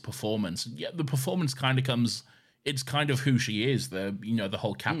on this performance. Yeah, the performance kind of comes. It's kind of who she is. The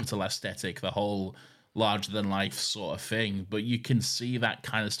whole capital aesthetic, the whole larger than life sort of thing, but you can see that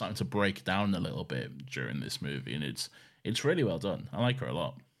kind of starting to break down a little bit during this movie, and it's really well done. I like her a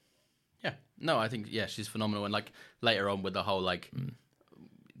lot. Yeah. No, I think, she's phenomenal. And, like, later on with the whole, like,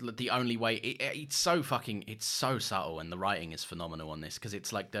 the only way... It's so subtle, and the writing is phenomenal on this, because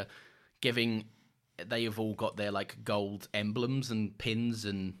it's, like, they have all got their, like, gold emblems and pins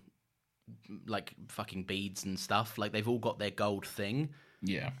and, like, fucking beads and stuff. Like, they've all got their gold thing.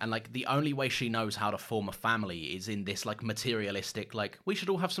 Yeah. And, like, the only way she knows how to form a family is in this, like, materialistic, like, we should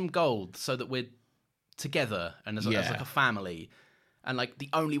all have some gold so that we're together and as like, a family. And, like, the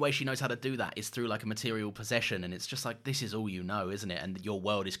only way she knows how to do that is through, like, a material possession. And it's just like, this is all you know, isn't it? And your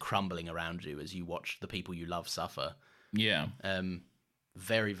world is crumbling around you as you watch the people you love suffer. Yeah.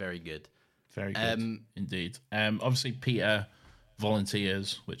 Very, very good. Very good, indeed. Obviously, Peter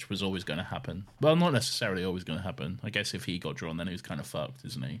volunteers, which was always going to happen. Well, not necessarily always going to happen. I guess if he got drawn, then he was kind of fucked,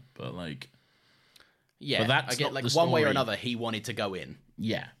 isn't he? But, like... Yeah, but that's I get, not like, the one way or story. another, he wanted to go in.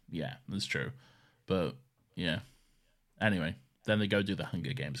 Yeah, that's true. But, yeah. Anyway, then they go do the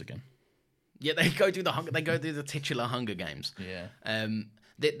Hunger Games again. Yeah, they go do the titular Hunger Games. Yeah.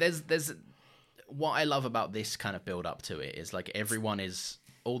 There's what I love about this kind of build up to it is, like, everyone is...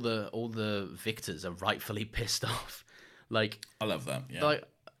 All the victors are rightfully pissed off. Like, I love that. Yeah. Like,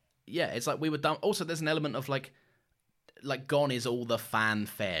 yeah, it's like we were done. Also, there's an element of like gone is all the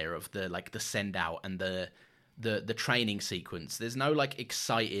fanfare of the, like, the send out and the training sequence. There's no, like,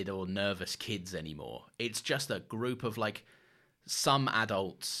 excited or nervous kids anymore. It's just a group of, like, some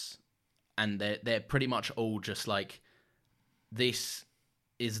adults, and they're pretty much all just like, this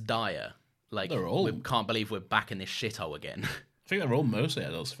is dire. Like, we can't believe we're back in this shithole again. I think they're all mostly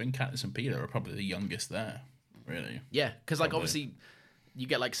adults. I think Katniss and Peter are probably the youngest there, really. Yeah, because, like, obviously, you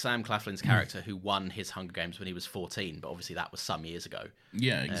get, like, Sam Claflin's character who won his Hunger Games when he was 14, but obviously that was some years ago.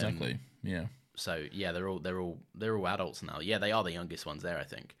 Yeah, exactly. Yeah. So yeah, they're all adults now. Yeah, they are the youngest ones there, I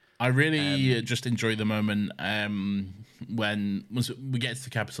think. I really just enjoy the moment once we get to the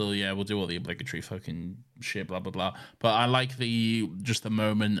Capitol. Yeah, we'll do all the obligatory fucking shit, blah blah blah. But I like the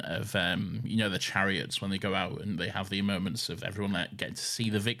moment of the chariots when they go out and they have the moments of everyone getting to see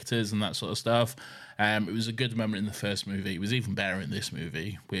the victors and that sort of stuff. It was a good moment in the first movie. It was even better in this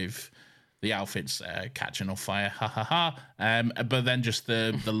movie with the outfits catching on fire, ha ha ha. But then just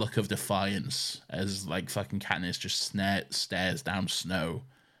the look of defiance as, like, fucking Katniss just stares down Snow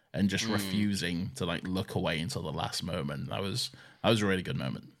and just refusing to, like, look away until the last moment. That was a really good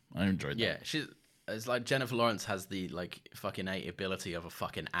moment. I enjoyed that. Yeah, it's like Jennifer Lawrence has the, like, fucking innate ability of a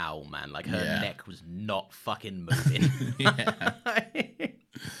fucking owl, man. Like, her neck was not fucking moving.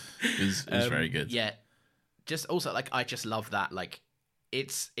 It was very good. Yeah, just also, like, I just love that, like,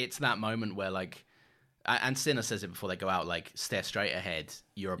 it's that moment where, like, and Cinna says it before they go out, like, stare straight ahead,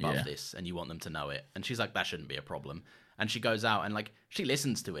 you're above this, and you want them to know it. And she's like, that shouldn't be a problem. And she goes out and, like, she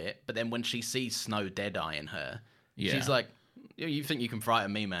listens to it, but then when she sees Snow dead-eyeing her, she's like, you think you can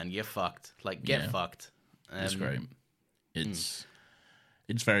frighten me, man? You're fucked. Like, get fucked. It's great. It's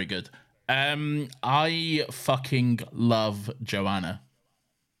very good. I fucking love Joanna.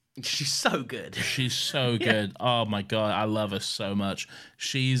 She's so good. She's so good. Oh my god, I love her so much.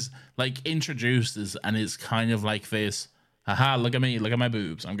 She's, like, introduced as, and it's kind of like this, haha, look at me, look at my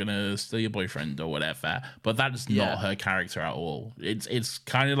boobs, I'm gonna steal your boyfriend or whatever. But that's not her character at all. It's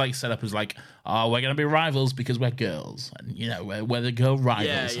kind of, like, set up as, like, oh, we're gonna be rivals because we're girls, and, you know, we're the girl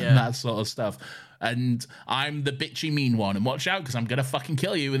rivals and that sort of stuff. And I'm the bitchy mean one, and watch out because I'm gonna fucking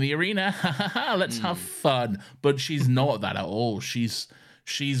kill you in the arena. Let's have fun. But she's not that at all. She's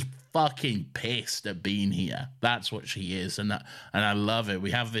fucking pissed at being here. That's what she is, and I love it.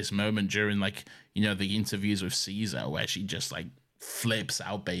 We have this moment during, like, you know, the interviews with Caesar where she just, like, flips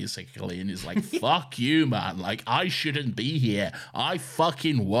out basically and is like, fuck you, man. Like, I shouldn't be here. I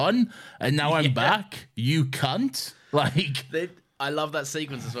fucking won, and now I'm back. You cunt. Like, I love that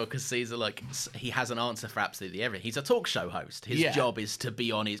sequence as well because Caesar, like, he has an answer for absolutely everything. He's a talk show host. His job is to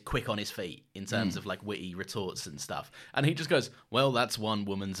be quick on his feet in terms of, like, witty retorts and stuff. And he just goes, well, that's one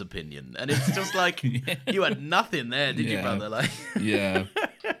woman's opinion. And it's just like, you had nothing there, did you, brother? Like, yeah.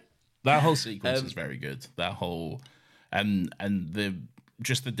 That whole sequence is very good. That whole and the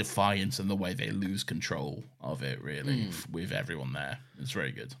just the defiance and the way they lose control of it, really, with everyone there. It's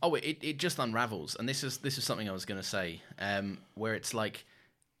very good. Oh, it just unravels. And this is something I was going to say, where it's like,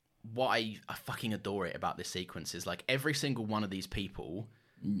 what I fucking adore it about this sequence is, like, every single one of these people,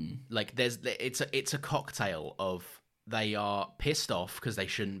 like, it's a cocktail of, they are pissed off because they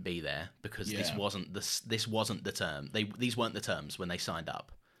shouldn't be there because this wasn't the term. These weren't the terms when they signed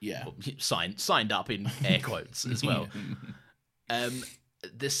up. Yeah, well, signed up in air quotes as well.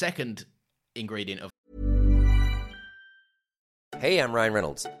 The second ingredient of... Hey, I'm Ryan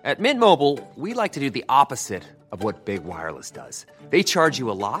Reynolds. At Mint Mobile, we like to do the opposite of what Big Wireless does. They charge you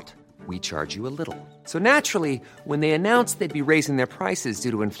a lot, we charge you a little. So naturally, when they announced they'd be raising their prices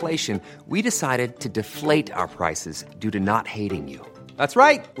due to inflation, we decided to deflate our prices due to not hating you. That's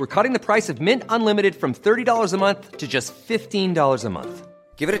right. We're cutting the price of Mint Unlimited from $30 a month to just $15 a month.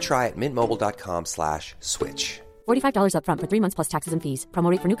 Give it a try at mintmobile.com/switch. $45 up front for 3 months plus taxes and fees. Promo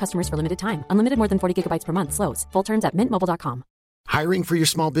rate for new customers for limited time. Unlimited more than 40 gigabytes per month slows. Full terms at mintmobile.com. Hiring for your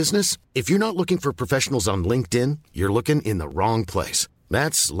small business? If you're not looking for professionals on LinkedIn, you're looking in the wrong place.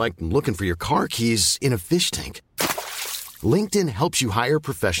 That's like looking for your car keys in a fish tank. LinkedIn helps you hire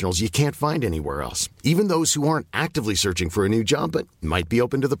professionals you can't find anywhere else, even those who aren't actively searching for a new job but might be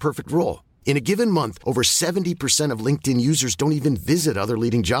open to the perfect role. In a given month, over 70% of LinkedIn users don't even visit other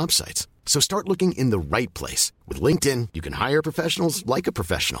leading job sites. So start looking in the right place. With LinkedIn, you can hire professionals like a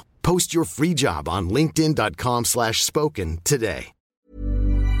professional. Post your free job on linkedin.com/spoken today.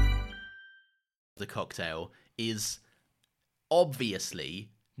 The cocktail is obviously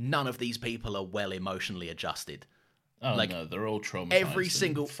none of these people are well emotionally adjusted. Oh no, they're all traumatized.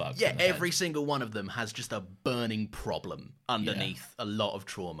 Every single one of them has just a burning problem underneath a lot of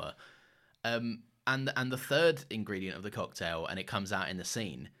trauma. And the third ingredient of the cocktail, and it comes out in the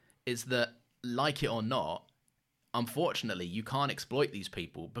scene, is that, like it or not, unfortunately, you can't exploit these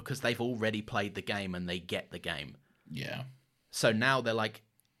people because they've already played the game and they get the game. Yeah. So now they're like,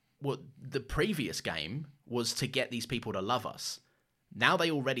 well, the previous game was to get these people to love us. Now they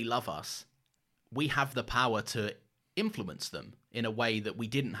already love us. We have the power to influence them in a way that we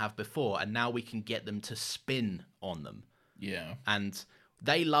didn't have before, and now we can get them to spin on them. Yeah. And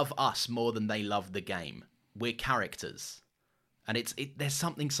they love us more than they love the game. We're characters. And there's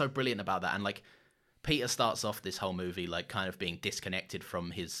something so brilliant about that. And like, Peter starts off this whole movie like kind of being disconnected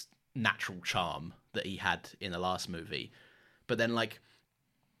from his natural charm that he had in the last movie. But then like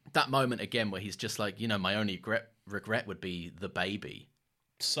that moment again where he's just like, you know, my only regret would be the baby.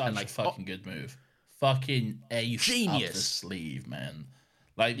 Such a fucking good move. Fucking ace genius. Up the sleeve, man.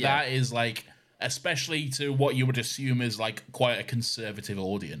 Like that is like, especially to what you would assume is like quite a conservative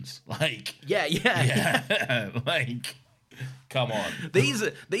audience. Like yeah. Like, come on.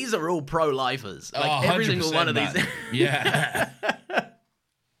 These are all pro-lifers. Like every single one of these. Yeah.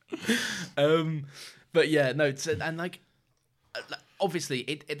 But yeah, no. And like,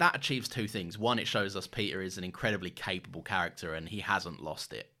 obviously, that achieves two things. One, it shows us Peter is an incredibly capable character, and he hasn't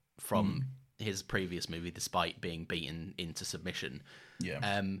lost it from his previous movie, despite being beaten into submission.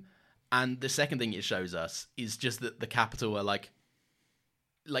 Yeah. And the second thing it shows us is just that the Capitol are like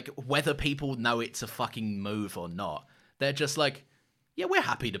whether people know it's a fucking move or not, they're just like, yeah, we're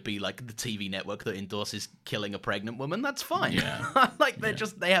happy to be like the TV network that endorses killing a pregnant woman. That's fine. Yeah. Like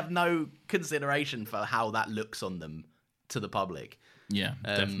they have no consideration for how that looks on them to the public. Yeah,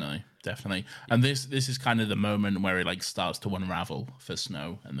 definitely. And this is kind of the moment where it like starts to unravel for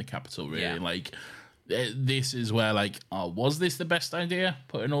Snow and the Capitol. Really, like this is where like, oh, was this the best idea?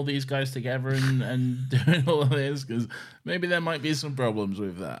 Putting all these guys together and doing all of this, because maybe there might be some problems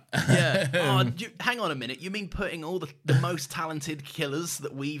with that. Yeah. Hang on a minute. You mean putting all the most talented killers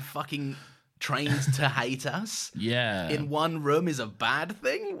that we've fucking trained to hate us? Yeah. In one room is a bad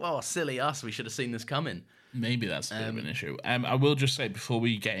thing? Oh, silly us. We should have seen this coming. Maybe that's a bit of an issue. I will just say before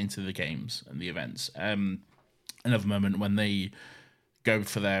we get into the games and the events, another moment when they go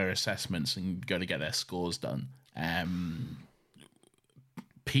for their assessments and go to get their scores done.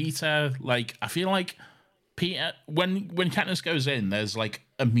 Peter, like, I feel like Peter, when Katniss goes in, there's like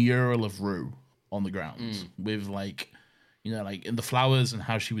a mural of Rue on the ground with like, you know, like in the flowers and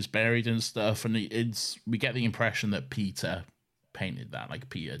how she was buried and stuff. And we get the impression that Peter painted that, like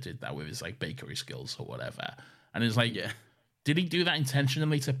Peter did that with his like bakery skills or whatever. And it's like, did he do that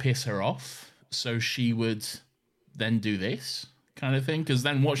intentionally to piss her off so she would then do this kind of thing? Because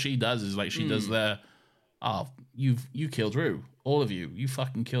then what she does is like she does the, oh, you killed Rue, all of you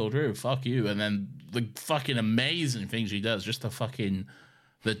fucking killed Rue, fuck you. And then the fucking amazing thing she does, just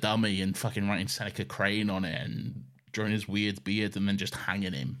the dummy and fucking writing Seneca Crane on it and drawing his weird beard and then just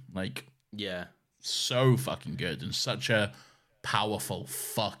hanging him, like, so fucking good and such a powerful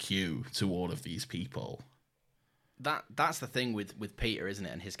fuck you to all of these people. That's the thing with Peter, isn't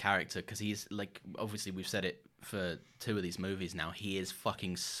it, and his character, because he's like, obviously we've said it for two of these movies now, he is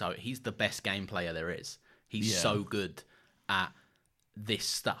fucking he's the best game player there is. He's so good at this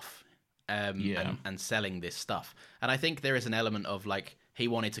stuff and selling this stuff. And I think there is an element of like, he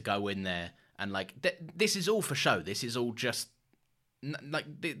wanted to go in there and like, this is all for show. This is all just like,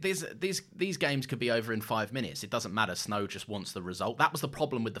 these games could be over in 5 minutes. It doesn't matter. Snow just wants the result. That was the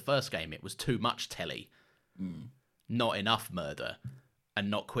problem with the first game. It was too much telly, not enough murder. and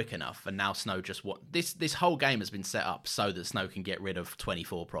not quick enough, and now Snow just this whole game has been set up so that Snow can get rid of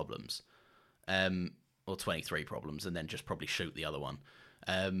 24 problems, or 23 problems, and then just probably shoot the other one.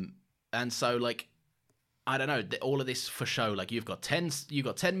 And so, like, I don't know, all of this for show. Like, you've got 10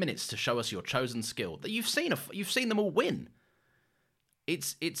 minutes to show us your chosen skill that you've seen them all win.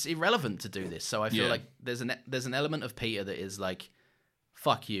 It's irrelevant to do this. So I feel like there's an element of Peter that is like,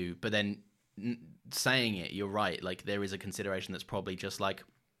 fuck you, but then saying it, you're right. Like, there is a consideration that's probably just like,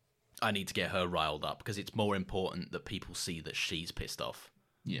 I need to get her riled up because it's more important that people see that she's pissed off.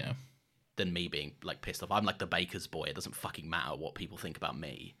 Yeah. Than me being like pissed off. I'm like the baker's boy. It doesn't fucking matter what people think about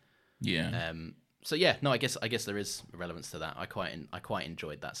me. Yeah. So yeah, no, I guess there is relevance to that. I quite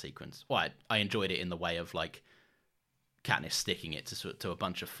enjoyed that sequence. Well, I enjoyed it in the way of like Katniss sticking it to a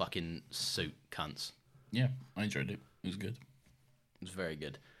bunch of fucking suit cunts. Yeah, I enjoyed it. It was good. It was very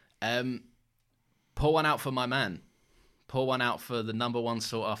good. Pour one out for my man. Pour one out for the number one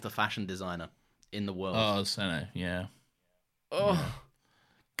sought after fashion designer in the world. Oh, Senna, yeah. Oh, yeah.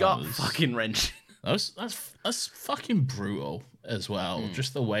 gut fucking wrenching. That's fucking brutal as well.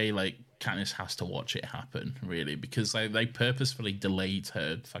 Just the way like Katniss has to watch it happen, really, because they purposefully delayed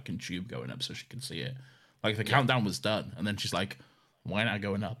her fucking tube going up so she could see it. Like the countdown was done, and then she's like, "Why not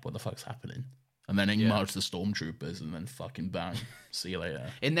going up? What the fuck's happening?" And then in march the stormtroopers, and then fucking bang, see you later.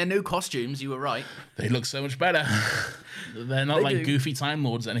 In their new costumes, you were right. They look so much better. They're not like goofy Time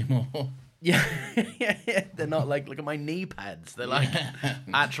Lords anymore. Yeah, yeah. They're not like, look at my knee pads. They're like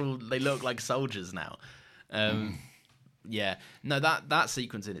they look like soldiers now. Yeah. No, that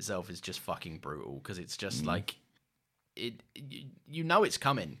sequence in itself is just fucking brutal because it's just like, you know it's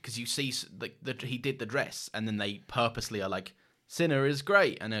coming because you see that he did the dress and then they purposely are like, Cinna is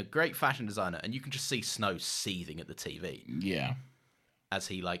great and a great fashion designer, and you can just see Snow seething at the TV. Yeah. As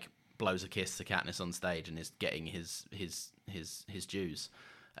he like blows a kiss to Katniss on stage and is getting his dues.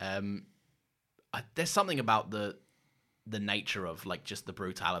 There's something about the nature of like just the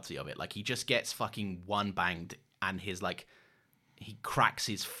brutality of it. Like he just gets fucking one banged and his like he cracks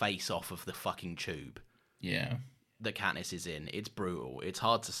his face off of the fucking tube. Yeah. That Katniss is in. It's brutal. It's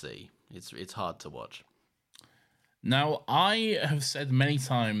hard to see. It's hard to watch. Now, I have said many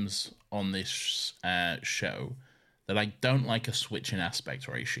times on this show that I don't like a switch in aspect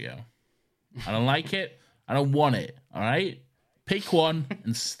ratio. I don't like it. I don't want it. All right? Pick one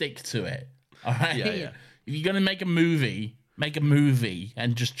and stick to it. All right? Yeah. If you're going to make a movie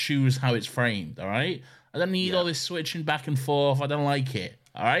and just choose how it's framed. All right? I don't need all this switching back and forth. I don't like it.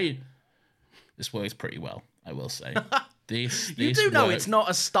 All right? This works pretty well, I will say. You do know it's not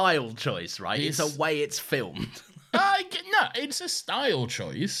a style choice, right? It's a way it's filmed. No, it's a style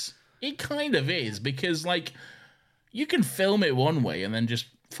choice. It kind of is, because, like, you can film it one way and then just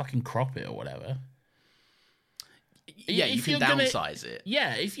fucking crop it or whatever. Yeah, you can downsize it.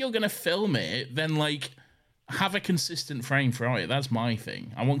 Yeah, if you're going to film it, then, like, have a consistent frame throughout it. That's my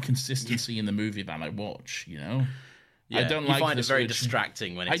thing. I want consistency in the movie that I watch, you know? Yeah, I don't like find it very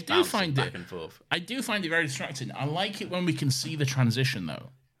distracting when it's bouncing back and forth. I do find it very distracting. I like it when we can see the transition, though.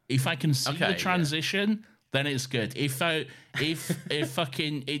 If I can see the transition, then it's good. If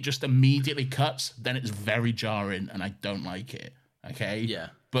fucking it just immediately cuts, then it's very jarring and I don't like it. Okay? Yeah.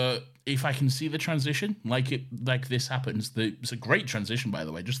 But if I can see the transition, like this happens, it's a great transition, by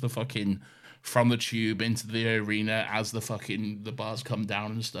the way. Just the fucking from the tube into the arena as the bars come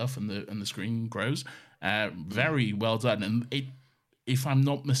down and stuff, and the screen grows. Very well done. And if I'm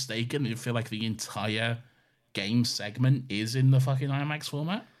not mistaken, I feel like the entire game segment is in the fucking IMAX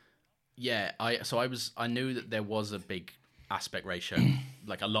format. Yeah, I knew that there was a big aspect ratio.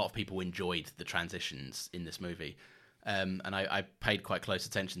 Like a lot of people enjoyed the transitions in this movie, and I paid quite close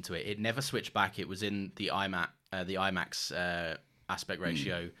attention to it. It never switched back. It was in the IMAX aspect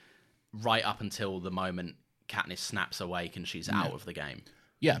ratio right up until the moment Katniss snaps awake and she's out of the game.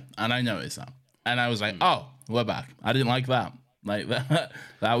 Yeah, and I noticed that, and I was like, "Oh, we're back." I didn't like that. Like that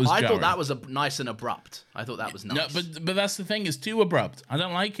was. I jarring. thought that was nice and abrupt. I thought that was nice. No, but that's the thing. It's too abrupt. I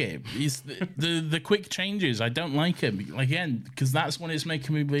don't like it. It's the quick changes. I don't like it. Like, again, because that's when it's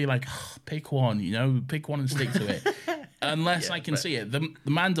making me be like, pick one. You know, pick one and stick to it. Unless I can see it. The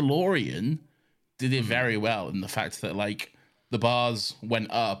Mandalorian did it very well in the fact that like the bars went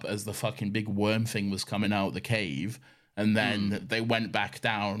up as the fucking big worm thing was coming out of the cave. And then they went back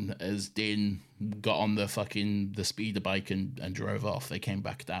down as Din got on the speeder bike and drove off. They came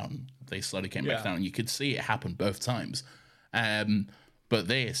back down. They slowly came back down. You could see it happen both times.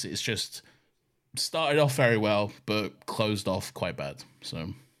 But it's just started off very well, but closed off quite bad.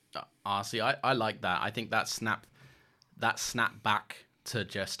 So, see, I like that. I think that snap back to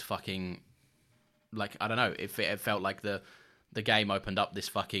just fucking, like, I don't know, it felt like the the game opened up this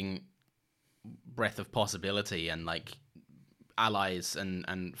fucking breath of possibility and like allies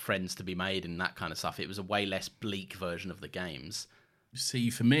and friends to be made and that kind of stuff. It was a way less bleak version of the games. See,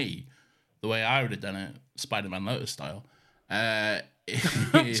 for me, the way I would have done it, Spider-Man Lotus style.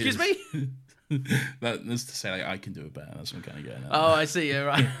 Excuse me? That's to say, like, I can do it better. That's what I'm kind of getting at. Oh, I see. Yeah,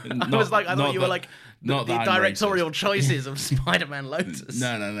 right. I thought you were like the directorial choices of Spider-Man Lotus.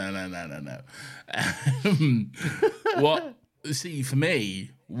 No. What? See, for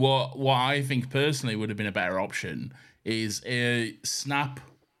me, what I think personally would have been a better option is Katniss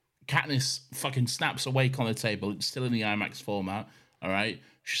fucking snaps awake on the table. It's still in the IMAX format. All right,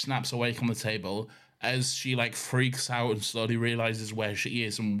 she snaps awake on the table as she like freaks out and slowly realizes where she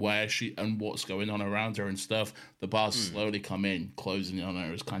is and what's going on around her and stuff. The bars slowly come in, closing on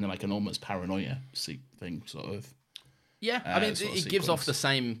her. It's kind of like an almost paranoia thing, sort of. Yeah, I mean, it gives off the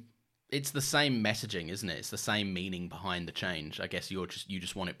same. It's the same messaging, isn't it? It's the same meaning behind the change. I guess you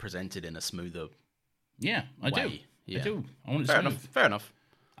just want it presented in a smoother. Yeah, I do. Yeah. I do. I want it Fair smooth. enough. Fair enough.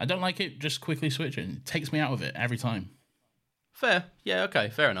 I don't like it just quickly switching. It takes me out of it every time. Fair. Yeah. Okay.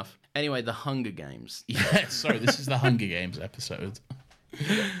 Fair enough. Anyway, the Hunger Games. Yeah. Sorry, this is the Hunger Games episode.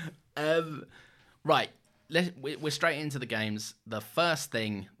 Right. We're straight into the games. The first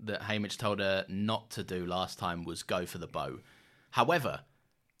thing that Haymitch told her not to do last time was go for the bow. However,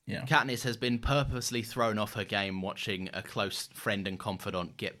 Katniss has been purposely thrown off her game watching a close friend and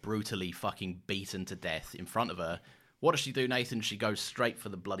confidant get brutally fucking beaten to death in front of her. What does she do, Nathan? She goes straight for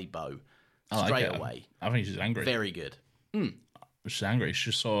the bloody bow. Straight away. I think she's angry. Very good. She's angry.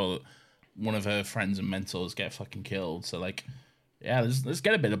 She just saw one of her friends and mentors get fucking killed. So, like, yeah, let's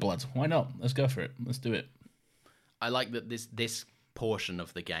get a bit of blood. Why not? Let's go for it. Let's do it. I like that this portion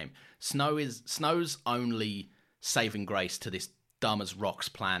of the game. Snow's only saving grace to this dumb as rocks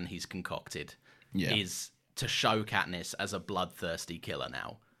plan he's concocted is to show Katniss as a bloodthirsty killer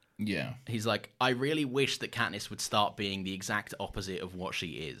now. Yeah. He's like, I really wish that Katniss would start being the exact opposite of what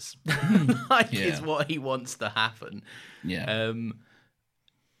she is. Is what he wants to happen. Yeah.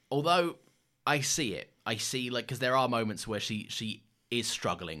 Although I see it. I see, like, because there are moments where she is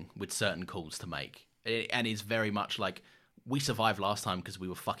struggling with certain calls to make. And is very much like, we survived last time because we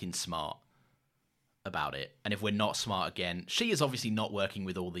were fucking smart about it. And if we're not smart again, she is obviously not working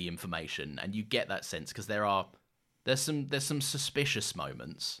with all the information. And you get that sense because there's some suspicious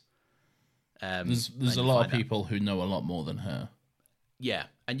moments. There's a lot of people who know a lot more than her. Yeah,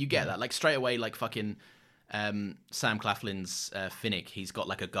 and you get that. Like, straight away, like, fucking Sam Claflin's Finnick, he's got,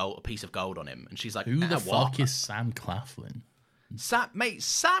 like, a piece of gold on him. And she's like, who the fuck is Sam Claflin?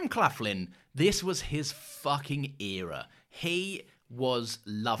 Sam Claflin, this was his fucking era. He was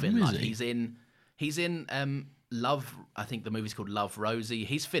loving life. He's in Love, I think the movie's called Love, Rosie.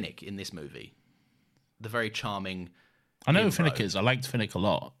 He's Finnick in this movie. The very charming... I know who Finnick is. I liked Finnick a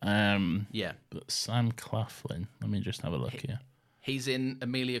lot. Yeah. But Sam Claflin, let me just have a look here. He's in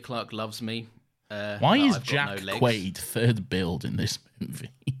Emilia Clarke Loves Me. Why is Jack Quaid third build in this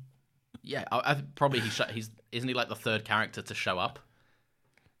movie? Yeah, probably isn't he like the third character to show up?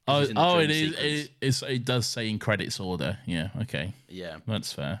 It does say in credits order. Yeah, okay. Yeah,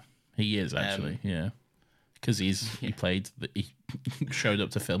 that's fair. He is actually, yeah, because he showed up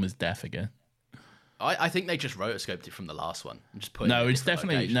to film his death again. I think they just rotoscoped it from the last one and just put. It's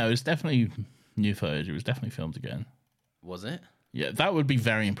definitely new footage. It was definitely filmed again. Was it? Yeah, that would be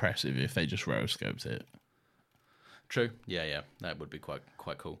very impressive if they just rotoscoped it. True. Yeah, that would be quite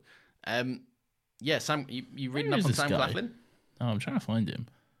cool. Yeah, Sam, you reading up on Sam guy? Claflin? Oh, I'm trying to find him.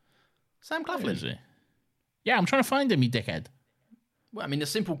 Sam Claflin? Is he? Yeah, I'm trying to find him, you dickhead. Well, I mean, a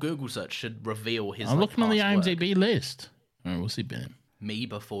simple Google search should reveal his. I'm looking on the IMDb list. Oh, what's he been in? Me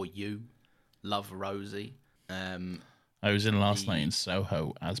Before You, Love, Rosie. I was in Last Night in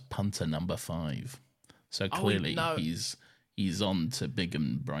Soho as punter number 5. So clearly he's on to big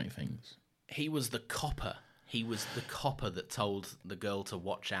and bright things. He was the copper. He was the copper that told the girl to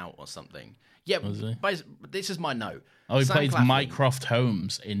watch out or something. Yeah, this is my note. Oh, he plays Mycroft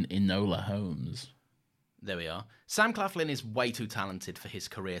Holmes in Enola Holmes. There we are. Sam Claflin is way too talented for his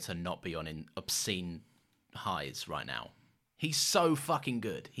career to not be on obscene highs right now. He's so fucking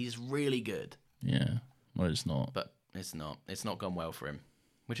good. He's really good. Yeah, well, it's not. But it's not. It's not gone well for him,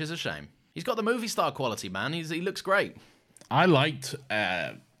 which is a shame. He's got the movie star quality, man. He looks great. I liked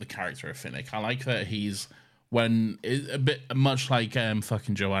the character of Finnick. I like that he's... a bit much like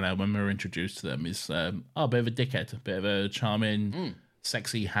fucking Joanna when we were introduced to them, is a bit of a dickhead, a bit of a charming,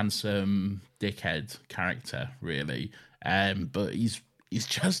 sexy, handsome dickhead character, really. But he's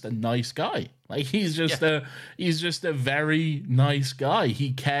just a nice guy. Like he's just a very nice guy.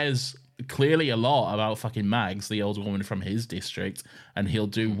 He cares clearly a lot about fucking Mags, the old woman from his district, and he'll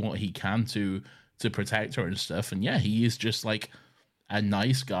do what he can to protect her and stuff. And yeah, he is just like a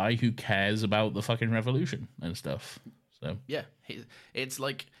nice guy who cares about the fucking revolution and stuff. So yeah, it's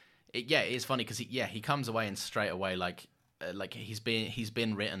like, it's funny because he comes away and straight away like he's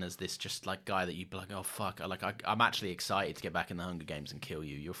been written as this just like guy that you'd be like, oh fuck, I'm actually excited to get back in the Hunger Games and kill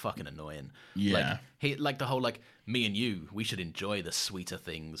you. You're fucking annoying. Yeah, like the whole like, me and you, we should enjoy the sweeter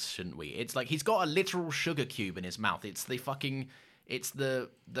things, shouldn't we? It's like he's got a literal sugar cube in his mouth. It's the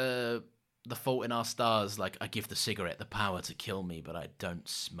fault in our stars. Like, I give the cigarette the power to kill me, but I don't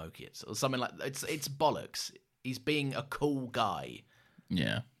smoke it, or something like that. It's bollocks. He's being a cool guy.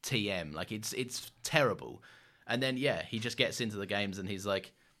 Yeah, TM, like it's terrible. And then he just gets into the games and he's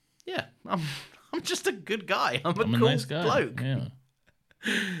like, yeah, I'm just a good guy. I'm a cool nice guy. bloke.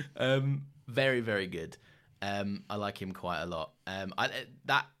 Yeah. Very, very good. I like him quite a lot.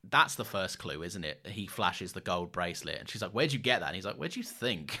 That's the first clue, isn't it? He flashes the gold bracelet and she's like, where'd you get that? And he's like, where'd you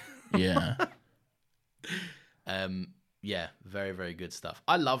think? Yeah. Yeah, very, very good stuff.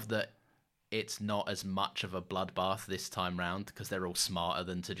 I love that it's not as much of a bloodbath this time round because they're all smarter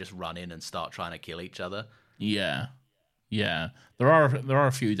than to just run in and start trying to kill each other. Yeah. There are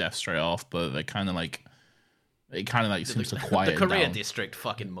a few deaths straight off, but they kind of like seems to quieten down. The Korea down. District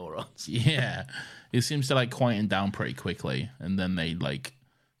fucking morons. Yeah, it seems to like quieten down pretty quickly, and then they like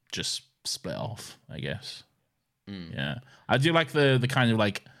just split off, I guess. Yeah, I do like the kind of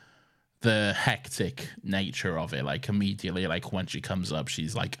like the hectic nature of it. Like immediately, like when she comes up,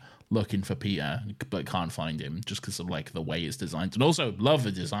 she's like looking for Peter but can't find him just because of like the way it's designed. And also love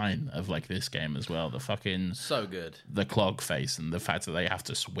the design of like this game as well. The fucking so good. The clog face and the fact that they have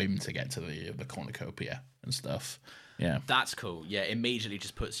to swim to get to the cornucopia and stuff. Yeah, that's cool. Yeah, immediately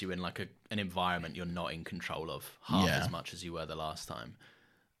just puts you in like an environment you're not in control of half as much as you were the last time,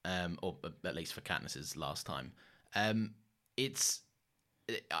 or at least for Katniss's last time.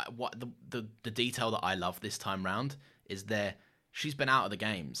 What the detail that I love this time round is she's been out of the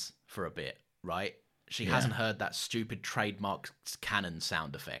games for a bit, right? She hasn't heard that stupid trademark cannon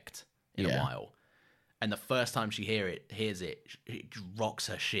sound effect in a while. And the first time she hears it rocks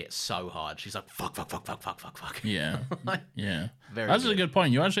her shit so hard. She's like, fuck. Yeah. Yeah. That's a good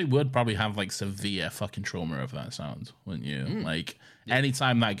point. You actually would probably have like severe fucking trauma of that sound, wouldn't you? Like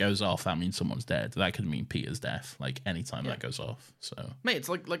anytime that goes off, that means someone's dead. That could mean Peter's death. Like anytime that goes off. So mate, it's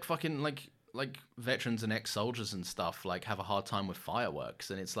like fucking like veterans and ex-soldiers and stuff like have a hard time with fireworks,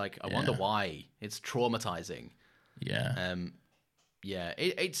 and it's like I wonder why. It's traumatizing. Yeah.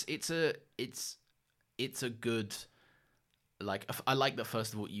 It's a good, like, I like that.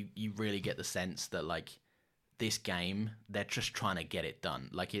 First of all, you really get the sense that like this game, they're just trying to get it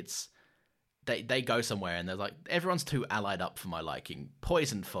done. Like they go somewhere and they're like, everyone's too allied up for my liking.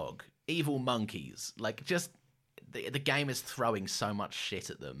 Poison fog, evil monkeys, like just the game is throwing so much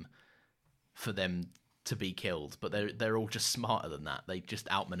shit at them for them to be killed, but they're all just smarter than that. They just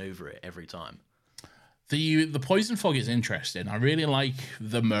outmaneuver it every time. The poison fog is interesting. I really like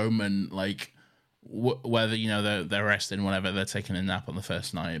the moment, like whether they're resting, whatever, they're taking a nap on the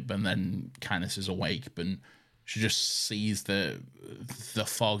first night, but then Katniss is awake, but she just sees the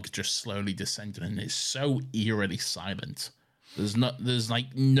fog just slowly descending, and it's so eerily silent. There's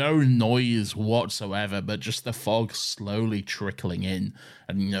like no noise whatsoever, but just the fog slowly trickling in,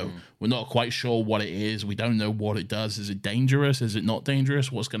 and we're not quite sure what it is. We don't know what it does. Is it dangerous? Is it not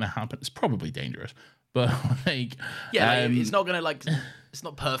dangerous? What's going to happen? It's probably dangerous, but like it's not gonna like. It's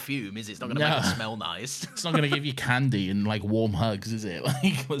not perfume, is it? It's not going to make it smell nice. It's not going to give you candy and like warm hugs, is it?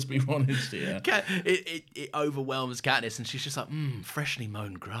 Like, let's be honest here. It overwhelms Katniss, and she's just like, freshly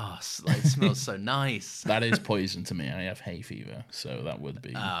mown grass. Like, it smells so nice. That is poison to me. I have hay fever, so that would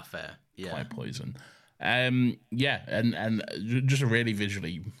be fair. Yeah, quite poison. And just really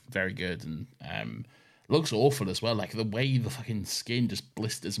visually very good, and looks awful as well. Like the way the fucking skin just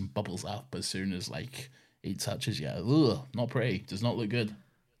blisters and bubbles up as soon as like it touches you. Ugh, not pretty. Does not look good.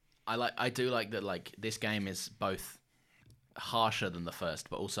 I do like that. Like this game is both harsher than the first,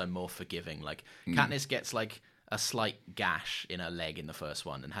 but also more forgiving. Like Katniss gets like a slight gash in her leg in the first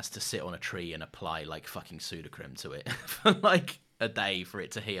one, and has to sit on a tree and apply like fucking Sudocrem to it for like a day for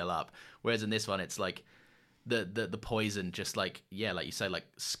it to heal up. Whereas in this one, it's like the poison just like like you say, like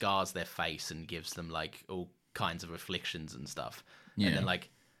scars their face and gives them like all kinds of afflictions and stuff. Yeah. And then like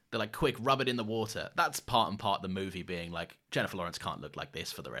they're like, quick, rub it in the water. That's part and part the movie being like, Jennifer Lawrence can't look like this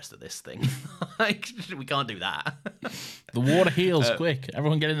for the rest of this thing. Like, we can't do that. The water heals quick.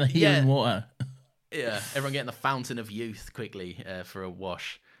 Everyone get in the healing water. Yeah, everyone get in the fountain of youth quickly for a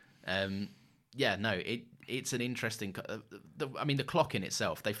wash. It it's an interesting. I mean, the clock in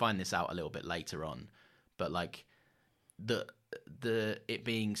itself. They find this out a little bit later on, but like the it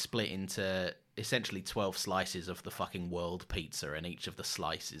being split into essentially 12 slices of the fucking world pizza, and each of the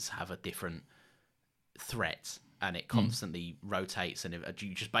slices have a different threat, and it constantly rotates, and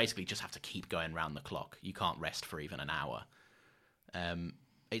you just basically just have to keep going round the clock. You can't rest for even an hour.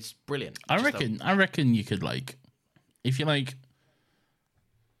 It's brilliant. I reckon you could like, if you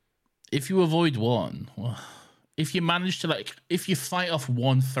avoid one, if you manage to like, if you fight off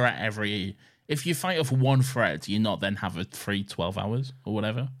one threat if you fight off one threat, do you not then have a free 12 hours or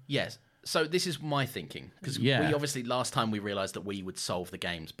whatever? Yes. So this is my thinking, because we obviously last time we realised that we would solve the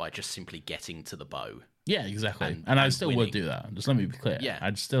games by just simply getting to the bow. Yeah, exactly. And I still winning. would do that. Just let me be clear. Yeah.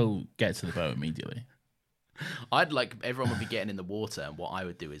 I'd still get to the bow immediately. I'd like everyone would be getting in the water, and what I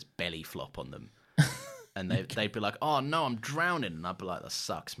would do is belly flop on them, and they'd be like, "Oh no, I'm drowning," and I'd be like, "That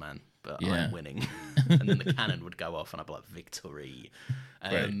sucks, man," but I'm winning. And then the cannon would go off, and I'd be like, "Victory!"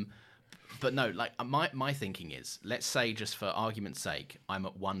 Right. But no, like my thinking is, let's say just for argument's sake, I'm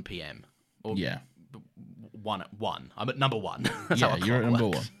at 1 p.m. or one. I'm at number one. Yeah, you're at number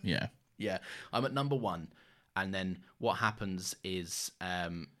one. Yeah. Yeah, I'm at number one, and then what happens is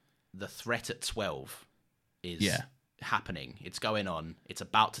the threat at 12 is happening. It's going on. It's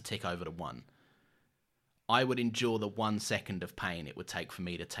about to tick over to 1. I would endure the 1 second of pain it would take for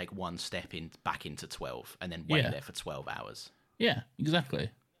me to take one step back into 12 and then wait there for 12 hours. Yeah, exactly.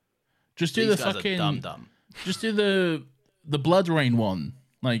 Just do These the guys fucking are dumb. Just do the blood rain one.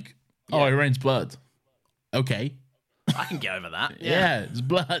 Like, it rains blood. Okay. I can get over that. Yeah, it's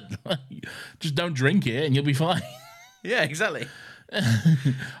blood. Just don't drink it and you'll be fine. Yeah, exactly.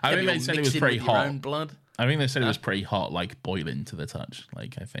 I think they said it was pretty hot. Your own blood. I think they said it was pretty hot, like boiling to the touch.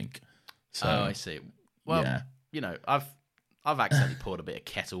 Like, I think. So, I see. Well, you know, I've accidentally poured a bit of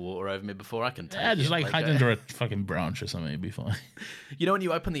kettle water over me before. I can take it. Just like hide under a fucking branch or something, it'd be fine. You know when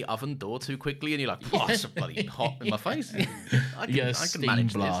you open the oven door too quickly and you're like, oh, it's bloody hot in my face. You get a steam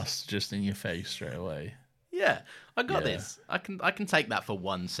blast just in your face straight away. Yeah, I got this. I can take that for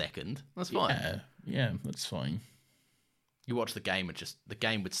 1 second. That's fine. Yeah, that's fine. You watch the game and the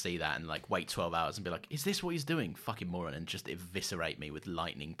game would see that and like wait 12 hours and be like, is this what he's doing? Fucking moron, and just eviscerate me with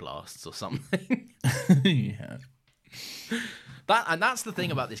lightning blasts or something. Yeah. That's the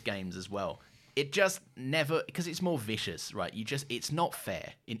thing about this games as well. It just never, because it's more vicious, right? It's not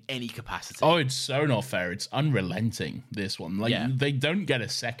fair in any capacity. Oh, it's so not fair. It's unrelenting, this one. Like, they don't get a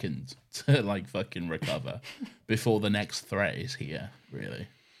second to, like, fucking recover before the next threat is here, really.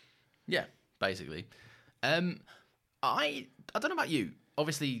 Yeah, basically. I don't know about you.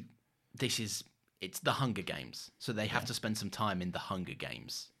 Obviously, it's the Hunger Games, so they have to spend some time in the Hunger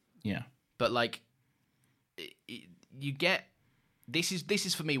Games. Yeah. But, like, you get... This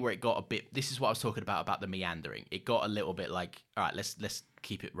is for me where it got a bit... This is what I was talking about the meandering. It got a little bit like, all right, let's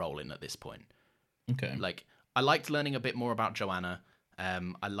keep it rolling at this point. Okay. Like, I liked learning a bit more about Joanna.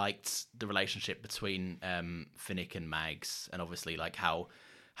 I liked the relationship between Finnick and Mags, and obviously, like, how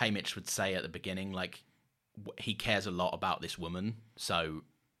Haymitch would say at the beginning, like, he cares a lot about this woman, so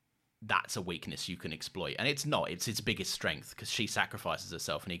that's a weakness you can exploit. And it's not. It's his biggest strength, because she sacrifices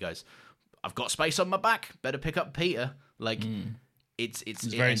herself, and he goes, I've got space on my back. Better pick up Peter. Like... It's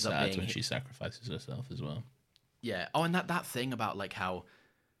very sad when she sacrifices herself as well. Yeah. Oh, and that thing about like how,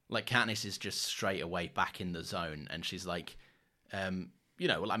 like Katniss is just straight away back in the zone, and she's like, you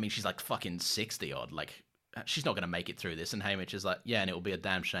know, well, I mean, she's like fucking 60 odd. Like, she's not gonna make it through this. And Haymitch is like, yeah, and it will be a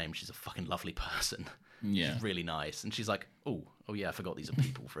damn shame. She's a fucking lovely person. Yeah, she's really nice. And she's like, oh yeah, I forgot these are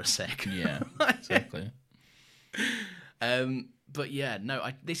people for a sec. Yeah, exactly. But yeah, no,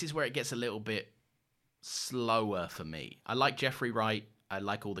 this is where it gets a little bit slower for me. I like Jeffrey Wright. I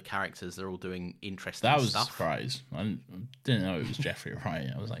like all the characters. They're all doing interesting stuff. That was a surprise. I didn't know it was Jeffrey Wright.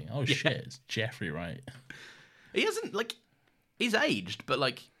 I was like, oh shit, it's Jeffrey Wright. He hasn't, like, he's aged, but,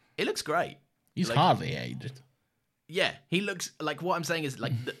 like, it looks great. He's like, hardly aged. Yeah, he looks, like, what I'm saying is,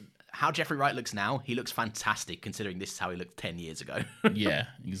 like, how Jeffrey Wright looks now, he looks fantastic considering this is how he looked 10 years ago. Yeah,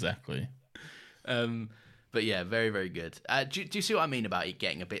 exactly. But yeah, very, very good. Do you see what I mean about it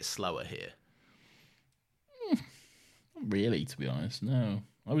getting a bit slower here? Not really, to be honest. No,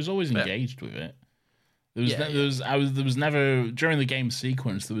 I was always engaged with it. There was never during the game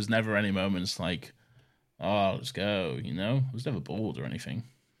sequence. There was never any moments like, oh, let's go. You know, I was never bored or anything.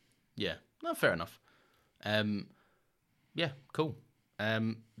 Yeah, no, fair enough. Yeah, cool.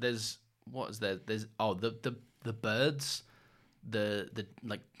 There's the birds, the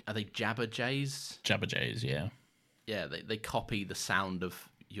like, are they jabberjays? Jabberjays, yeah. Yeah, they copy the sound of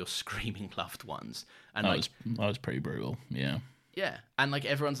your screaming loved ones, and that was pretty brutal. Yeah. Yeah, and like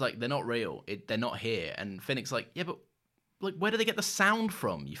everyone's like, they're not real. They're not here. And Finnick's like, yeah, but like, where do they get the sound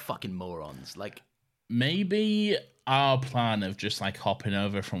from? You fucking morons! Like, maybe our plan of just like hopping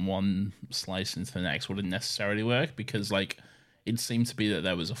over from one slice into the next wouldn't necessarily work because like it seemed to be that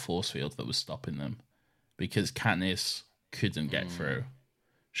there was a force field that was stopping them because Katniss couldn't get through.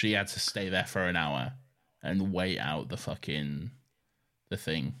 She had to stay there for an hour and wait out the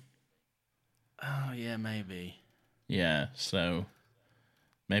thing. Oh yeah, maybe. Yeah, so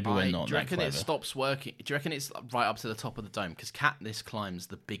maybe we're not that clever. Do you reckon it stops working? Do you reckon it's right up to the top of the dome? Because Katniss climbs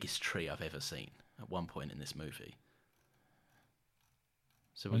the biggest tree I've ever seen at one point in this movie.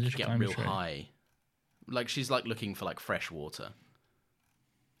 So we could get real high. Like she's like looking for like fresh water.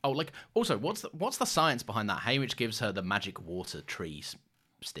 Oh, like also, what's the science behind that? Haymitch gives her the magic water tree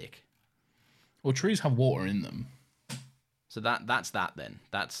stick. Well, trees have water in them. So that's that then.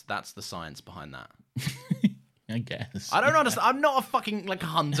 That's the science behind that. I guess. I don't understand. I'm not a fucking like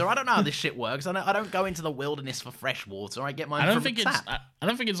hunter. I don't know how this shit works. I don't go into the wilderness for fresh water. I get mine from a tap. I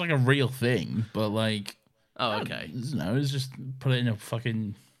don't think it's like a real thing, but like. Oh, okay. No, it's just put it in a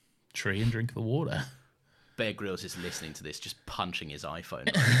fucking tree and drink the water. Bear Grylls is listening to this, just punching his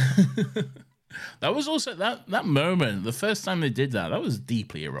iPhone. That was also that moment. The first time they did that was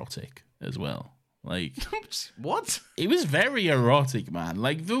deeply erotic as well. Like what? It was very erotic, man.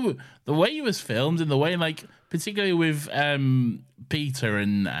 Like the way it was filmed and the way, like, particularly with Peter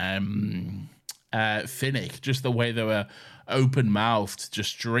and Finnick, just the way they were open-mouthed,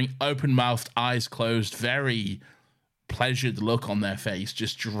 open-mouthed, eyes closed, very pleasured look on their face,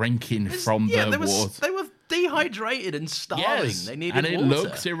 just drinking from the water. They were dehydrated and starving. Yes, they needed water. And it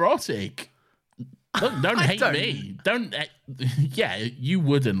looked erotic. Look, don't hate me. Don't. Yeah, you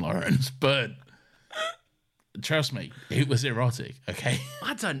wouldn't, Lawrence, but. Trust me, it was erotic, okay?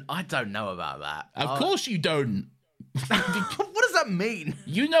 I don't know about that. Of course you don't. What does that mean?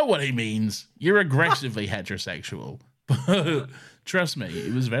 You know what it means. You're aggressively heterosexual. But trust me,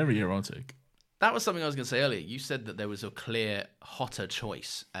 it was very erotic. That was something I was going to say earlier. You said that there was a clear, hotter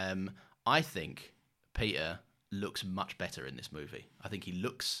choice. I think Peter looks much better in this movie. I think he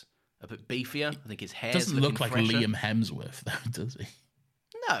looks a bit beefier. I think his hair doesn't look like fresher. Liam Hemsworth, though, does he?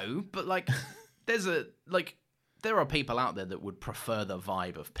 No, but like, there are people out there that would prefer the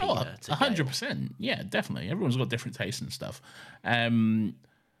vibe of Peter to 100%. Yeah, definitely. Everyone's got different tastes and stuff. To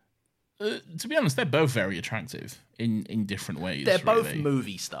be honest, they're both very attractive in different ways. They're both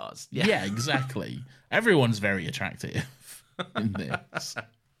movie stars. Yeah, exactly. Everyone's very attractive in this.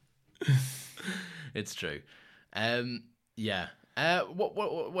 It's true. Yeah.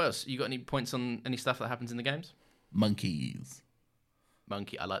 What else? You got any points on any stuff that happens in the games? Monkeys.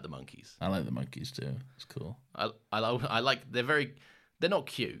 I like the monkeys. I like the monkeys too. It's cool. I like. They're not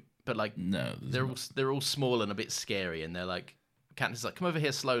cute, but like no, they're all small and a bit scary, and they're like. Katniss is like, come over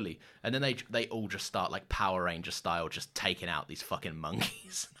here slowly, and then they all just start like Power Ranger style, just taking out these fucking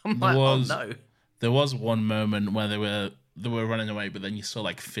monkeys. I'm like, oh no. There was one moment where they were running away, but then you saw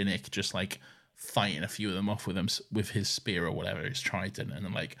like Finnick just like fighting a few of them off with his spear or whatever, his trident, and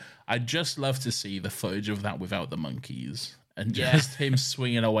I'm like, I'd just love to see the footage of that without the monkeys. And just him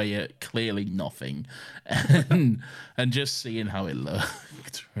swinging away at clearly nothing, and just seeing how it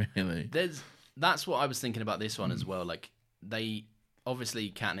looked. Really, that's what I was thinking about this one as well. Like they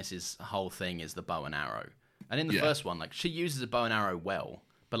obviously Katniss's whole thing is the bow and arrow, and in the first one, like she uses a bow and arrow well,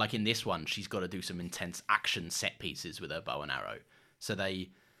 but like in this one, she's got to do some intense action set pieces with her bow and arrow. So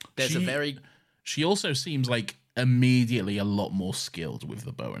she also seems like immediately a lot more skilled with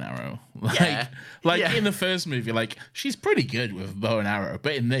the bow and arrow. In the first movie, like she's pretty good with bow and arrow,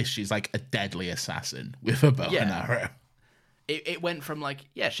 but in this she's like a deadly assassin with a bow and arrow. It went from like,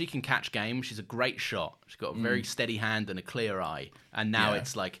 she can catch game, she's a great shot, she's got a very steady hand and a clear eye, and now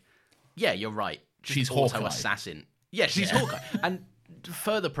it's like, you're right, she's auto Hawkeye. Assassin. She's Hawkeye. And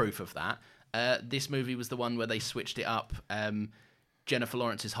further proof of that, this movie was the one where they switched it up. Jennifer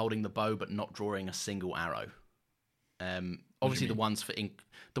Lawrence is holding the bow but not drawing a single arrow. Obviously the ones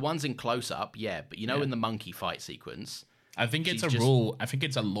in close up, but in the monkey fight sequence, I think it's a rule. I think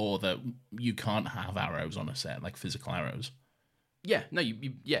it's a law that you can't have arrows on a set, like physical arrows. Yeah, no,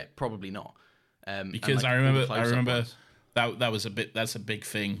 you probably not. Because I remember that's a big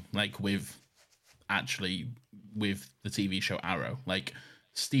thing, like with the TV show Arrow, like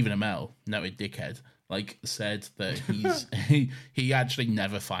Stephen Amell, noted dickhead, like said that he actually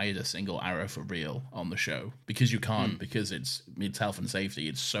never fired a single arrow for real on the show because you can't, because it's health and safety.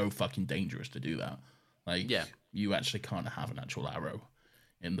 It's so fucking dangerous to do that. Like, you actually can't have an actual arrow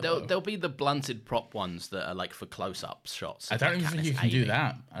in the bow. There'll be the blunted prop ones that are like for close-up shots. I don't even think you can do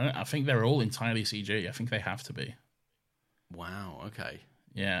that. I think they're all entirely CG. I think they have to be. Wow. Okay.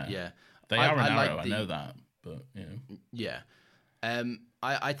 Yeah. Yeah. They are an like arrow. I know that, but Yeah.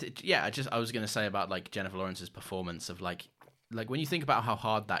 I was going to say about like Jennifer Lawrence's performance of like when you think about how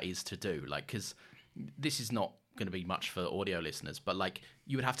hard that is to do, like, because this is not going to be much for audio listeners, but like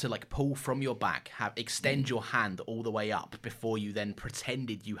you would have to like pull from your back, extend your hand all the way up before you then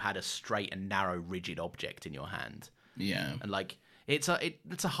pretended you had a straight and narrow rigid object in your hand. Yeah. And like it's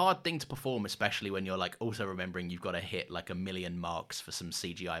a hard thing to perform, especially when you're like also remembering you've got to hit like 1 million marks for some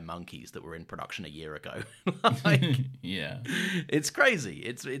CGI monkeys that were in production a year ago. Like, yeah. it's crazy.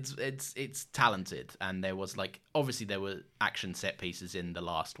 It's talented, and there was like obviously there were action set pieces in the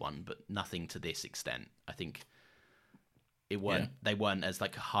last one, but nothing to this extent. I think they weren't as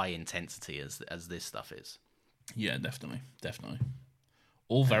like high intensity as this stuff is. Yeah, definitely.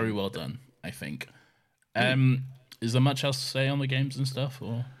 All very well done, I think. Is there much else to say on the games and stuff,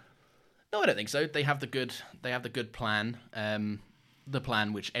 or? No, I don't think so. They have the good plan. The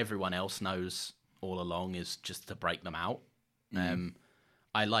plan which everyone else knows all along is just to break them out.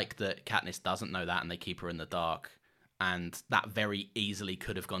 I like that Katniss doesn't know that, and they keep her in the dark. And that very easily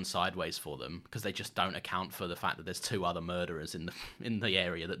could have gone sideways for them because they just don't account for the fact that there's 2 other murderers in the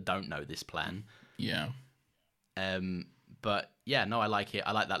area that don't know this plan. Yeah. But yeah, no, I like it.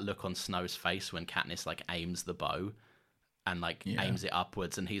 I like that look on Snow's face when Katniss like aims the bow and like aims it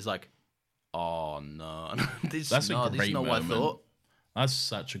upwards, and he's like, "Oh no, That's a great not moment. what I thought." That's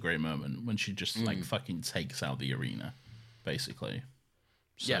such a great moment when she just like fucking takes out the arena, basically.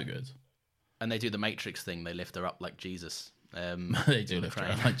 So good. And they do the Matrix thing. They lift her up like Jesus. They do lift her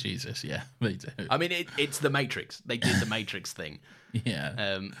up like Jesus. Yeah, they do. I mean, it's the Matrix. They did the Matrix thing.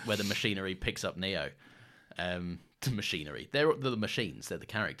 Yeah. Where the machinery picks up Neo. The machinery. They're the machines. They're the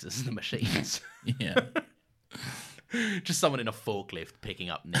characters. The machines. Yeah. Just someone in a forklift picking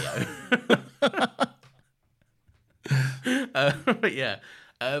up Neo. But yeah.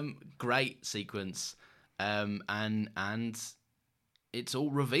 Great sequence. And it's all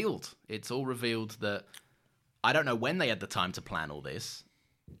revealed. It's all revealed that I don't know when they had the time to plan all this,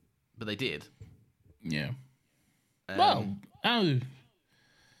 but they did. Yeah.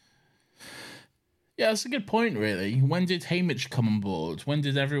 Yeah, that's a good point, really. When did Haymitch come on board? When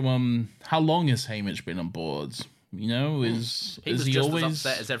did everyone... How long has Haymitch been on board? You know, he was just as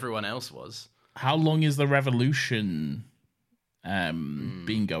upset as everyone else was. How long is the revolution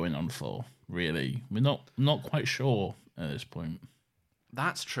been going on for, really? We're not quite sure at this point.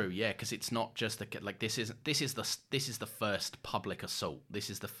 That's true, yeah, because it's not just like this is the first public assault. This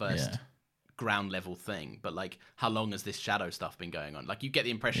is the first ground level thing. But like, how long has this shadow stuff been going on? Like, you get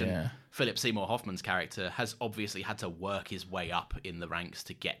the impression Philip Seymour Hoffman's character has obviously had to work his way up in the ranks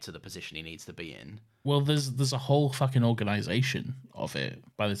to get to the position he needs to be in. Well, there's a whole fucking organization of it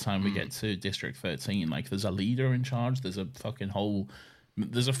by the time we get to District 13. Like, there's a leader in charge. There's a fucking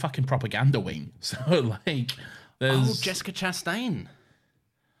propaganda wing. So like, there's Jessica Chastain.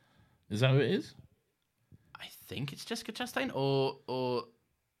 Is that who it is? I think it's Jessica Chastain, or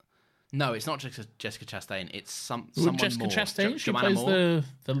no, it's not Jessica Chastain. It's someone Jessica more. Chastain. She Joanna plays Moore?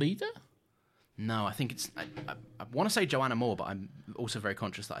 the leader. No, I think it's. I want to say Joanna Moore, but I'm also very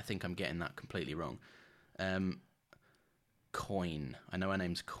conscious that I think I'm getting that completely wrong. Coyne. I know her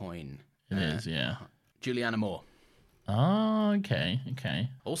name's Coyne. It is, yeah. Juliana Moore. Oh, okay.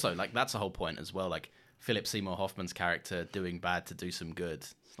 Also, like, that's the whole point as well. Like, Philip Seymour Hoffman's character doing bad to do some good.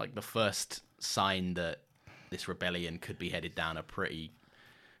 It's like the first sign that this rebellion could be headed down a pretty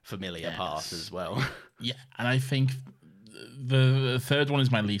familiar path as well. Yeah, and I think the third one is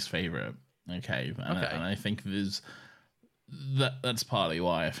my least favorite. Okay. And I think that's partly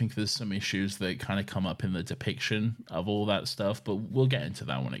why. I think there's some issues that kind of come up in the depiction of all that stuff, but we'll get into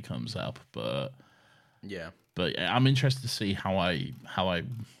that when it comes up. But I'm interested to see how I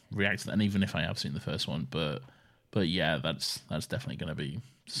react to that, and even if I have seen the first one. But yeah, that's definitely going to be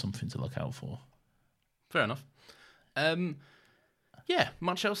something to look out for. Fair enough. Yeah,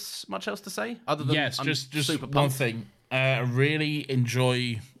 much else to say other than just super one pumped. thing. I really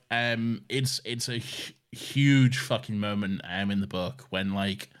enjoy. It's a huge fucking moment in the book when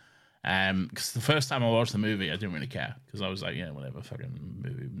like because the first time I watched the movie I didn't really care because I was like, yeah, whatever, fucking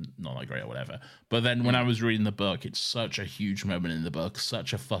movie not that great or whatever. But then when I was reading the book, it's such a huge moment in the book,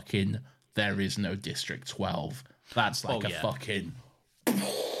 such a fucking there is no District 12. That's like fucking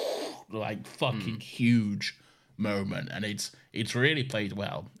like fucking huge moment, and it's really played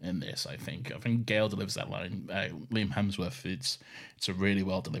well in this. I think Gale delivers that line. Liam Hemsworth, it's a really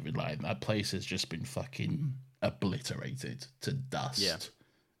well delivered line. That place has just been fucking obliterated to dust.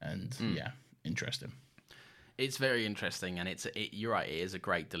 And interesting. It's very interesting, and you're right. It is a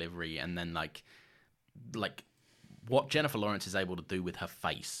great delivery, and then like what Jennifer Lawrence is able to do with her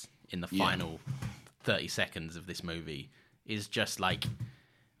face in the final 30 seconds of this movie is just like,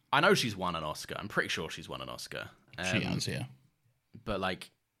 I know she's won an Oscar. I'm pretty sure she's won an Oscar. She has, yeah. But like,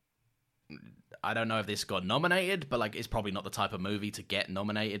 I don't know if this got nominated, but like, it's probably not the type of movie to get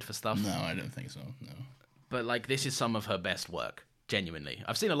nominated for stuff. No, I don't think so. No. But like, this is some of her best work. Genuinely,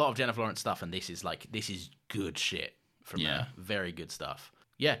 I've seen a lot of Jennifer Lawrence stuff, and this is good shit from her. Very good stuff.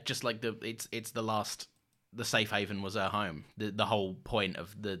 Yeah, just like it's the safe haven was her home. The whole point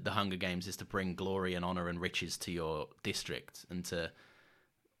of the Hunger Games is to bring glory and honor and riches to your district, and to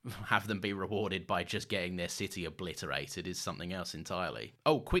have them be rewarded by just getting their city obliterated is something else entirely.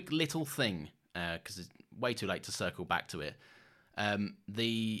 Oh, quick little thing, because it's way too late to circle back to it.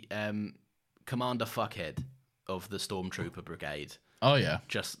 The Commander Fuckhead of the Stormtrooper Brigade. Oh yeah,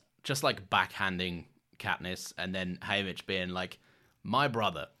 just like backhanding Katniss, and then Haymitch being like, "My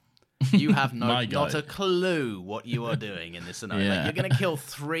brother, you have not a clue what you are doing in this scenario. Like, you're gonna kill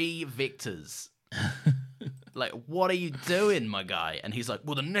 3 victors. Like, what are you doing, my guy?" And he's like,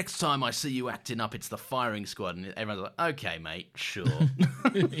 "Well, the next time I see you acting up, it's the firing squad." And everyone's like, "Okay, mate, sure."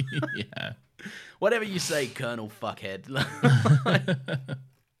 Yeah. Whatever you say, Colonel Fuckhead.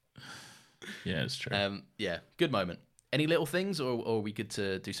 Yeah, it's true. Yeah, good moment. Any little things, or we could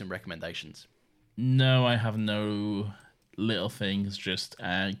do some recommendations? No, I have no little things. Just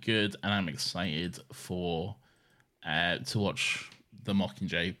good, and I'm excited for to watch The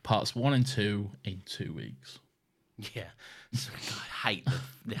Mockingjay parts 1 and 2 in 2 weeks. Yeah, I hate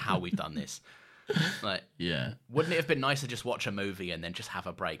how we've done this. Like, yeah, wouldn't it have been nice to just watch a movie and then just have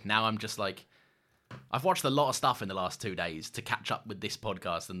a break? Now I'm just like, I've watched a lot of stuff in the last 2 days to catch up with this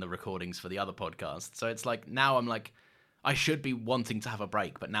podcast and the recordings for the other podcast. So it's like, now I'm like, I should be wanting to have a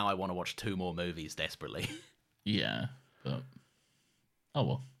break, but now I want to watch 2 more movies desperately. Yeah, but oh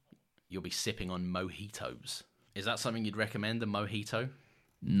well. You'll be sipping on mojitos. Is that something you'd recommend, a mojito?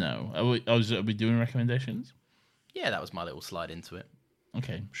 No. Are we doing recommendations? Yeah, that was my little slide into it.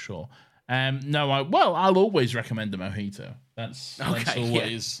 Okay, sure. No, I'll always recommend a mojito. That's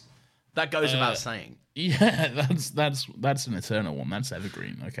always... Yeah. That goes without saying. Yeah, that's an eternal one. That's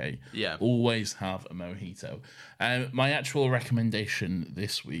evergreen. Okay. Yeah. Always have a mojito. My actual recommendation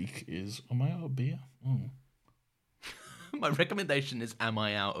this week is: am I out of beer? Oh. My recommendation is: am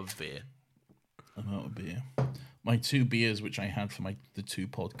I out of beer? I'm out of beer. My 2 beers, which I had for the 2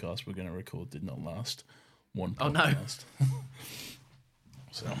 podcasts we're going to record, did not last. 1 podcast. Oh no.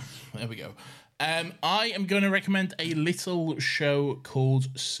 So there we go. I am going to recommend a little show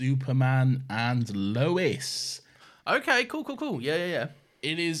called Superman and Lois. Okay, cool. Yeah.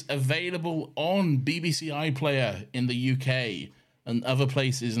 It is available on BBC iPlayer in the UK and other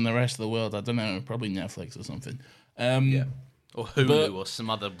places in the rest of the world. I don't know, probably Netflix or something. Yeah. Or Hulu or some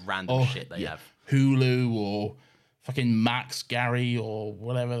other random shit they have. Hulu or fucking Max Gary or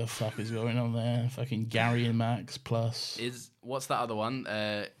whatever the fuck is going on there. Fucking Gary and Max Plus. What's that other one?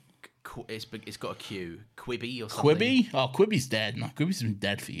 It's got a Q. Quibi or something? Quibi? Oh, Quibi's dead. No, Quibi's been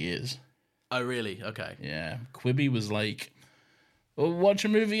dead for years. Oh, really? Okay. Yeah. Quibi was like, well, watch a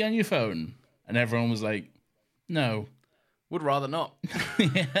movie on your phone. And everyone was like, no. Would rather not.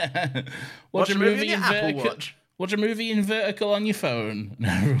 Yeah. Watch a movie on your Apple Watch. Watch a movie in vertical on your phone. And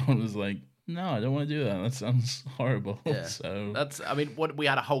everyone was like, no, I don't want to do that. That sounds horrible. Yeah. So we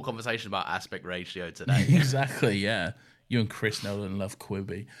had a whole conversation about aspect ratio today. Exactly, yeah. You and Chris Nolan love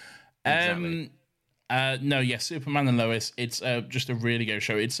Quibi. Exactly. Superman and Lois. It's just a really good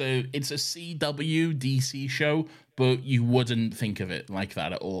show. It's a CW DC show, but you wouldn't think of it like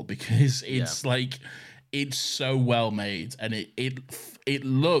that at all because it's it's so well made and it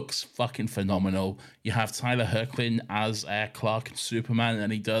looks fucking phenomenal. You have Tyler Hoechlin as Clark and Superman,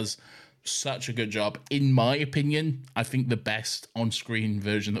 and he does such a good job. In my opinion, I think the best on-screen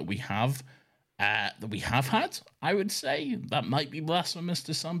version that we have had, I would say. That might be blasphemous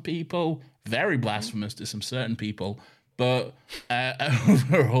to some people, very blasphemous to some certain people, but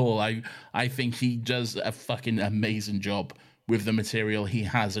overall, I think he does a fucking amazing job with the material he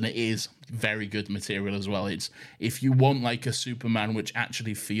has, and it is very good material as well. It's, if you want like a Superman which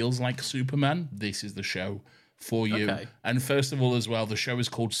actually feels like Superman, this is the show for you. Okay. And first of all as well, the show is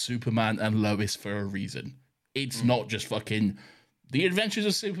called Superman and Lois for a reason. It's not just fucking The Adventures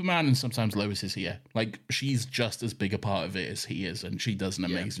of Superman, and sometimes Lois is here. Like, she's just as big a part of it as he is, and she does an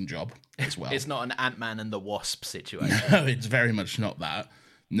amazing job as well. It's not an Ant-Man and the Wasp situation. No, it's very much not that.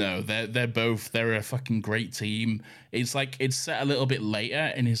 No, they're a fucking great team. It's like, it's set a little bit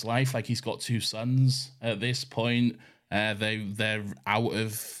later in his life. Like, he's got 2 sons at this point. They're out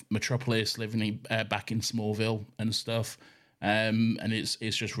of Metropolis, living back in Smallville and stuff. And it's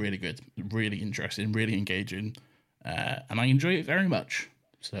just really good, really interesting, really engaging. and I enjoy it very much.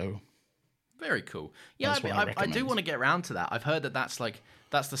 So very cool. Yeah, I do want to get around to that. I've heard that's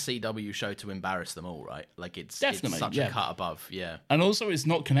the CW show to embarrass them all, right? Like it's such a cut above, yeah. And also, it's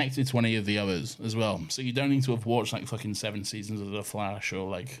not connected to any of the others as well, so you don't need to have watched like fucking 7 seasons of The Flash or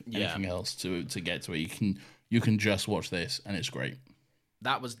like anything else to get to it. You can just watch this, and it's great.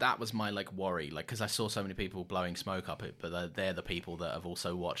 That was my like worry, like because I saw so many people blowing smoke up it, but they're the people that have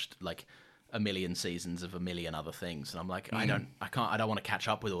also watched like a million seasons of a million other things, and I'm like, I don't want to catch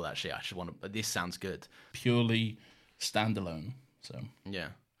up with all that shit. I should want to. This sounds good. Purely standalone. So yeah,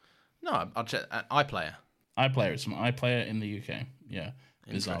 no, I'll check. iPlayer. It's an iPlayer in the UK. Yeah,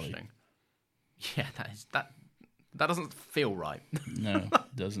 interesting. Bizarrely. Yeah, that doesn't feel right. No,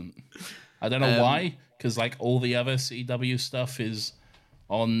 it doesn't. I don't know why, because like all the other CW stuff is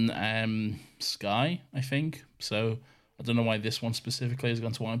on Sky, I think. So I don't know why this one specifically has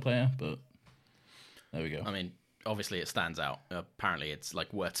gone to iPlayer, but there we go. I mean, obviously it stands out. Apparently it's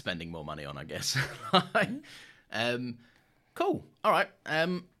like worth spending more money on, I guess. Cool. All right.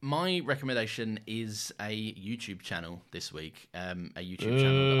 My recommendation is a YouTube channel this week. A YouTube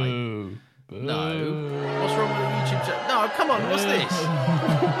channel that No. What's wrong with a YouTube channel? No, come on. What's this?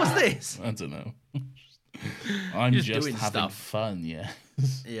 What's this? I don't know. I'm just having stuff. Fun, yeah.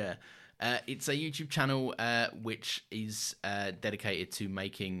 Yeah. It's a YouTube channel which is dedicated to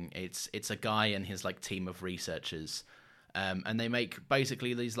making... It's a guy and his like team of researchers. And they make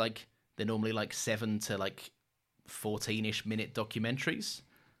basically these like... They're normally like 7 to like 14-ish minute documentaries.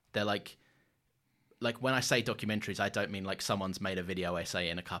 They're like when I say documentaries, I don't mean like someone's made a video essay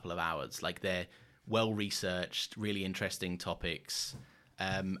in a couple of hours. Like they're well researched, really interesting topics,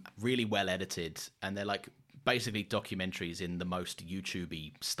 really well edited, and they're like basically documentaries in the most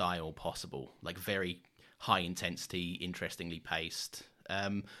YouTube-y style possible. Like very high intensity, interestingly paced.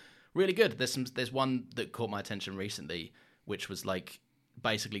 Really good. There's one that caught my attention recently, which was like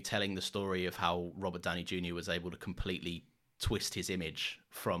basically telling the story of how Robert Downey Jr. was able to completely twist his image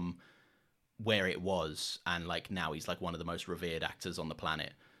from where it was, and like now he's like one of the most revered actors on the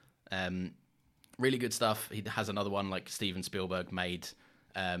planet. Really good stuff. He has another one like Steven Spielberg made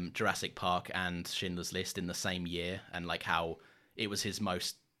Jurassic Park and Schindler's List in the same year, and like how it was his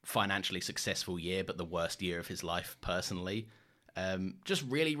most financially successful year but the worst year of his life personally. Just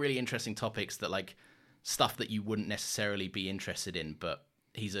really, really interesting topics that like stuff that you wouldn't necessarily be interested in, but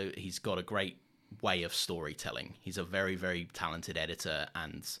he's got a great way of storytelling. He's a very, very talented editor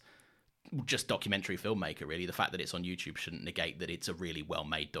and just documentary filmmaker, really. The fact that it's on YouTube shouldn't negate that it's a really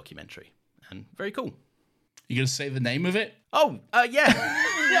well-made documentary. And very cool. You gonna say the name of it? Oh, yeah.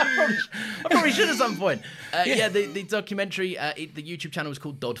 I probably should at some point. The documentary, the YouTube channel is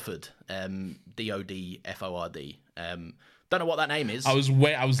called Dodford. Dodford. Don't know what that name is. I was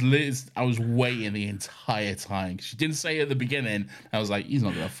waiting the entire time. She didn't say it at the beginning. I was like, he's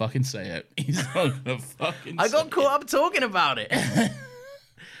not gonna fucking say it. He's not gonna fucking. I got caught up talking about it.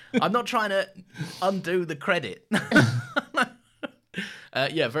 I'm not trying to undo the credit.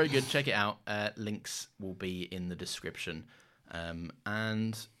 Yeah, very good. Check it out. Links will be in the description.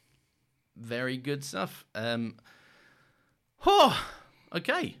 And very good stuff. Okay.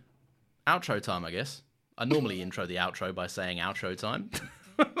 Outro time, I guess. I normally intro the outro by saying outro time.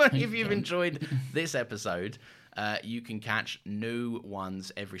 But if you've enjoyed this episode, you can catch new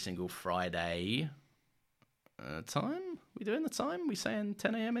ones every single Friday. Time? We doing the time? We saying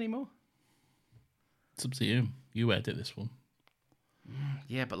 10 a.m. anymore? It's up to you. You edit this one.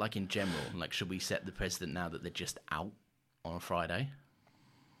 Yeah, but like in general, like should we set the precedent now that they're just out on a Friday?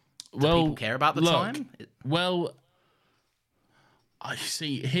 Do people care about the time? Well, I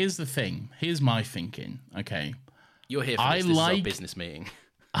see. Here's the thing. Here's my thinking. Okay, you're here for this. This is our business meeting.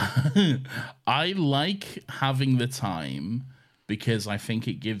 I like having the time because I think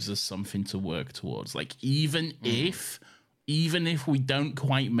it gives us something to work towards. Like even if we don't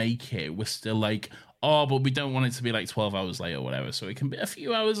quite make it, we're still like, oh, but we don't want it to be like 12 hours late or whatever. So it can be a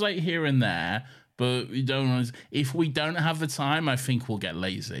few hours late here and there, but we don't want to, if we don't have the time, I think we'll get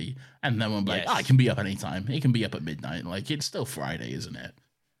lazy. And then we'll be like, it can be up anytime. It can be up at midnight. Like, it's still Friday, isn't it?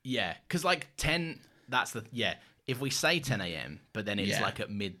 Yeah, because like 10, if we say 10 a.m., but then it's like at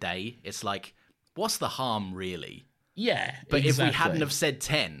midday, it's like, what's the harm really? Yeah, but if we hadn't have said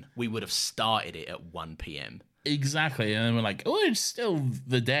 10, we would have started it at 1 p.m. Exactly, and then we're like, oh, it's still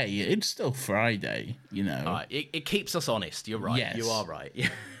the day. It's still Friday, you know. It keeps us honest. You're right. Yes. You are right.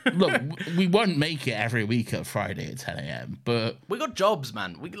 Look, we won't make it every week at Friday at 10 a.m., but... We got jobs,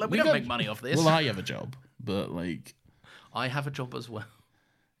 man. We don't make money off this. Well, I have a job, but, like... I have a job as well.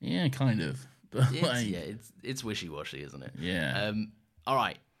 Yeah, kind of. But, it's wishy-washy, isn't it? Yeah. All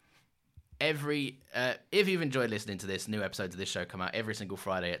right. if you've enjoyed listening to this, new episodes of this show come out every single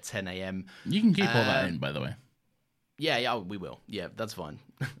Friday at 10 a.m. You can keep all that in, by the way. Yeah, we will. Yeah, that's fine.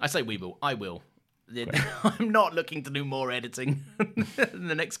 I say we will. I will. I'm not looking to do more editing in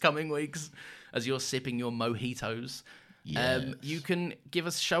the next coming weeks as you're sipping your mojitos. Yes. You can give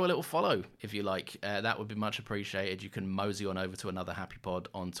us show a little follow if you like. That would be much appreciated. You can mosey on over to Another Happy Pod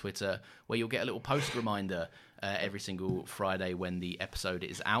on Twitter, where you'll get a little post reminder every single Friday when the episode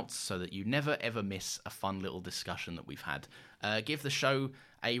is out, so that you never ever miss a fun little discussion that we've had. Give the show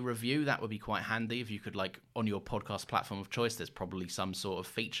a review. That would be quite handy if you could, like, on your podcast platform of choice, there's probably some sort of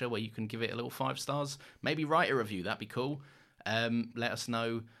feature where you can give it a little 5 stars. Maybe write a review. That'd be cool. Let us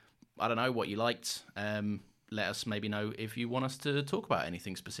know, I don't know, what you liked. Let us maybe know if you want us to talk about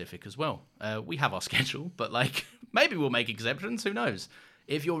anything specific as well. We have our schedule, but, like, maybe we'll make exceptions. Who knows?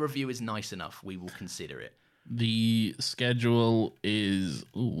 If your review is nice enough, we will consider it. The schedule is...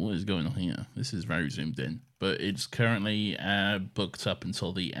 Ooh, what is going on here? This is very zoomed in. But it's currently booked up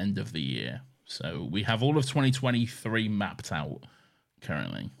until the end of the year. So we have all of 2023 mapped out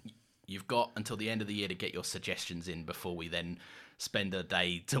currently. You've got until the end of the year to get your suggestions in before we then spend a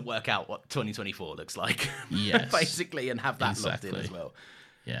day to work out what 2024 looks like. Yes. Basically, and have that locked in as well.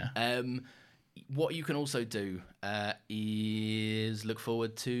 Yeah. What you can also do is look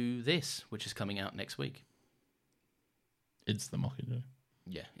forward to this, which is coming out next week. It's the Mockingjay.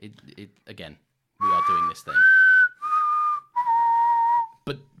 Yeah, it again, we are doing this thing.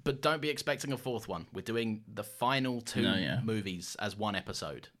 But don't be expecting a fourth one. We're doing the final 2 movies as one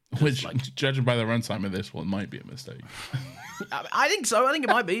episode. Which, judging by the runtime of this one, might be a mistake. I think so. I think it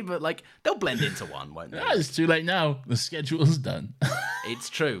might be, but, like, they'll blend into one, won't they? No, it's too late now. The schedule's done. It's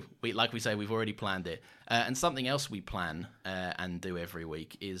true. Like we say, we've already planned it. And something else we plan and do every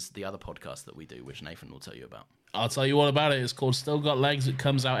week is the other podcast that we do, which Nathan will tell you about. I'll tell you all about it. It's called Still Got Legs. It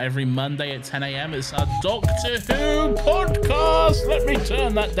comes out every Monday at 10 a.m. It's our Doctor Who podcast. Let me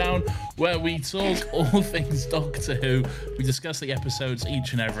turn that down, where we talk all things Doctor Who. We discuss the episodes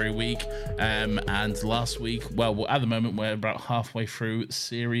each and every week. And last week, well, at the moment, we're about halfway through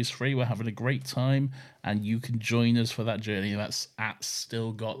Series 3. We're having a great time, and you can join us for that journey. That's at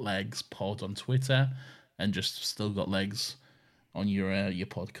Still Got Legs Pod on Twitter, and just Still Got Legs on your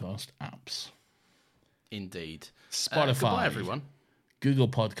podcast apps. Indeed. Spotify, goodbye, everyone. Google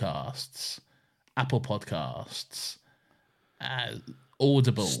Podcasts, Apple Podcasts,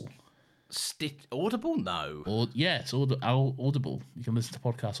 Audible. Audible? No. Yes, Audible. You can listen to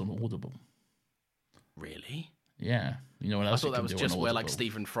podcasts on Audible. Really? Yeah. You know what else? I thought that was just where, like,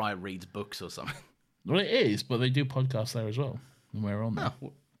 Stephen Fry reads books or something. Well, it is, but they do podcasts there as well. And we're on there.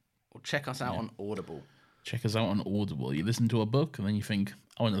 Well, check us out on Audible. Check us out on Audible. You listen to a book and then you think,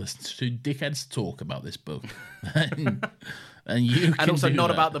 I want to listen to dickheads talk about this book. and you can and also do not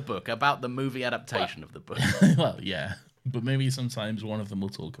that. about the book, about the movie adaptation of the book. Well, yeah. But maybe sometimes one of them will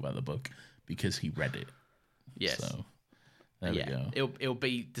talk about the book because he read it. Yes. So there we go. It'll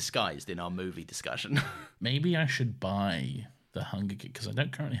be disguised in our movie discussion. Maybe I should buy the Hunger Games, because I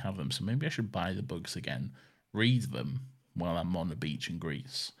don't currently have them, so maybe I should buy the books again, read them while I'm on the beach in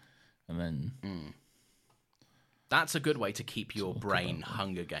Greece, and then... That's a good way to keep your brain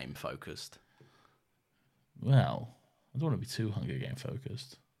Hunger Game focused. Well, I don't want to be too Hunger Game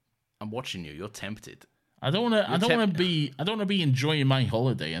focused. I'm watching you. You're tempted. I don't want to be enjoying my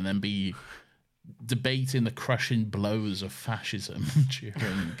holiday and then be debating the crushing blows of fascism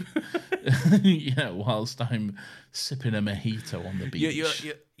during, whilst I'm sipping a mojito on the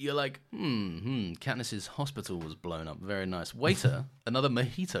beach. You're like, Katniss's hospital was blown up. Very nice. Waiter, another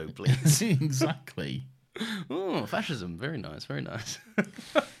mojito, please. Exactly. Oh, fascism. Very nice. Very nice.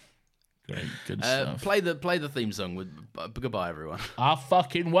 Great, good stuff. Play the theme song. Goodbye, everyone. I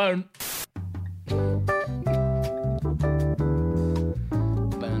fucking won't.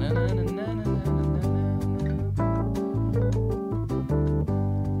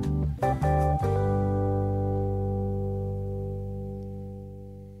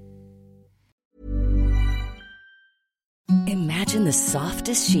 Imagine the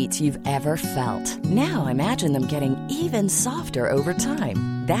softest sheets you've ever felt. Now imagine them getting even softer over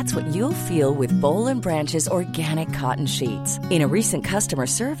time. That's what you'll feel with Boll & Branch's organic cotton sheets. In a recent customer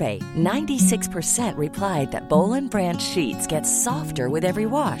survey, 96% replied that Boll & Branch sheets get softer with every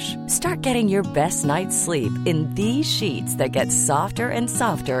wash. Start getting your best night's sleep in these sheets that get softer and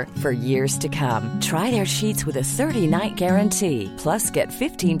softer for years to come. Try their sheets with a 30-night guarantee. Plus, get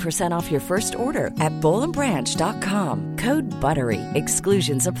 15% off your first order at bollandbranch.com. Code BUTTERY.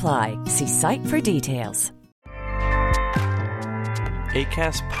 Exclusions apply. See site for details.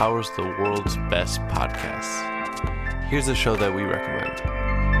 Acast powers the world's best podcasts. Here's a show that we recommend.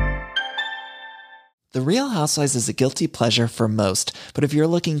 The Real Housewives is a guilty pleasure for most, but if you're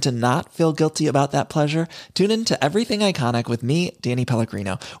looking to not feel guilty about that pleasure, tune in to Everything Iconic with me, Danny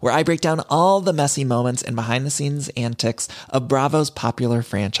Pellegrino, where I break down all the messy moments and behind-the-scenes antics of Bravo's popular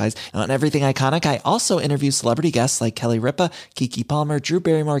franchise. And on Everything Iconic, I also interview celebrity guests like Kelly Ripa, Keke Palmer, Drew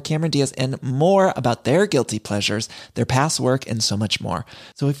Barrymore, Cameron Diaz, and more about their guilty pleasures, their past work, and so much more.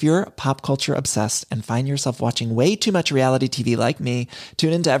 So if you're pop culture obsessed and find yourself watching way too much reality TV like me,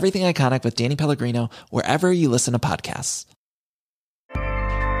 tune in to Everything Iconic with Danny Pellegrino, wherever you listen to podcasts.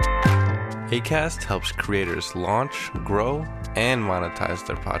 Acast helps creators launch, grow, and monetize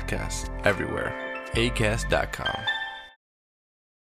their podcasts everywhere. Acast.com.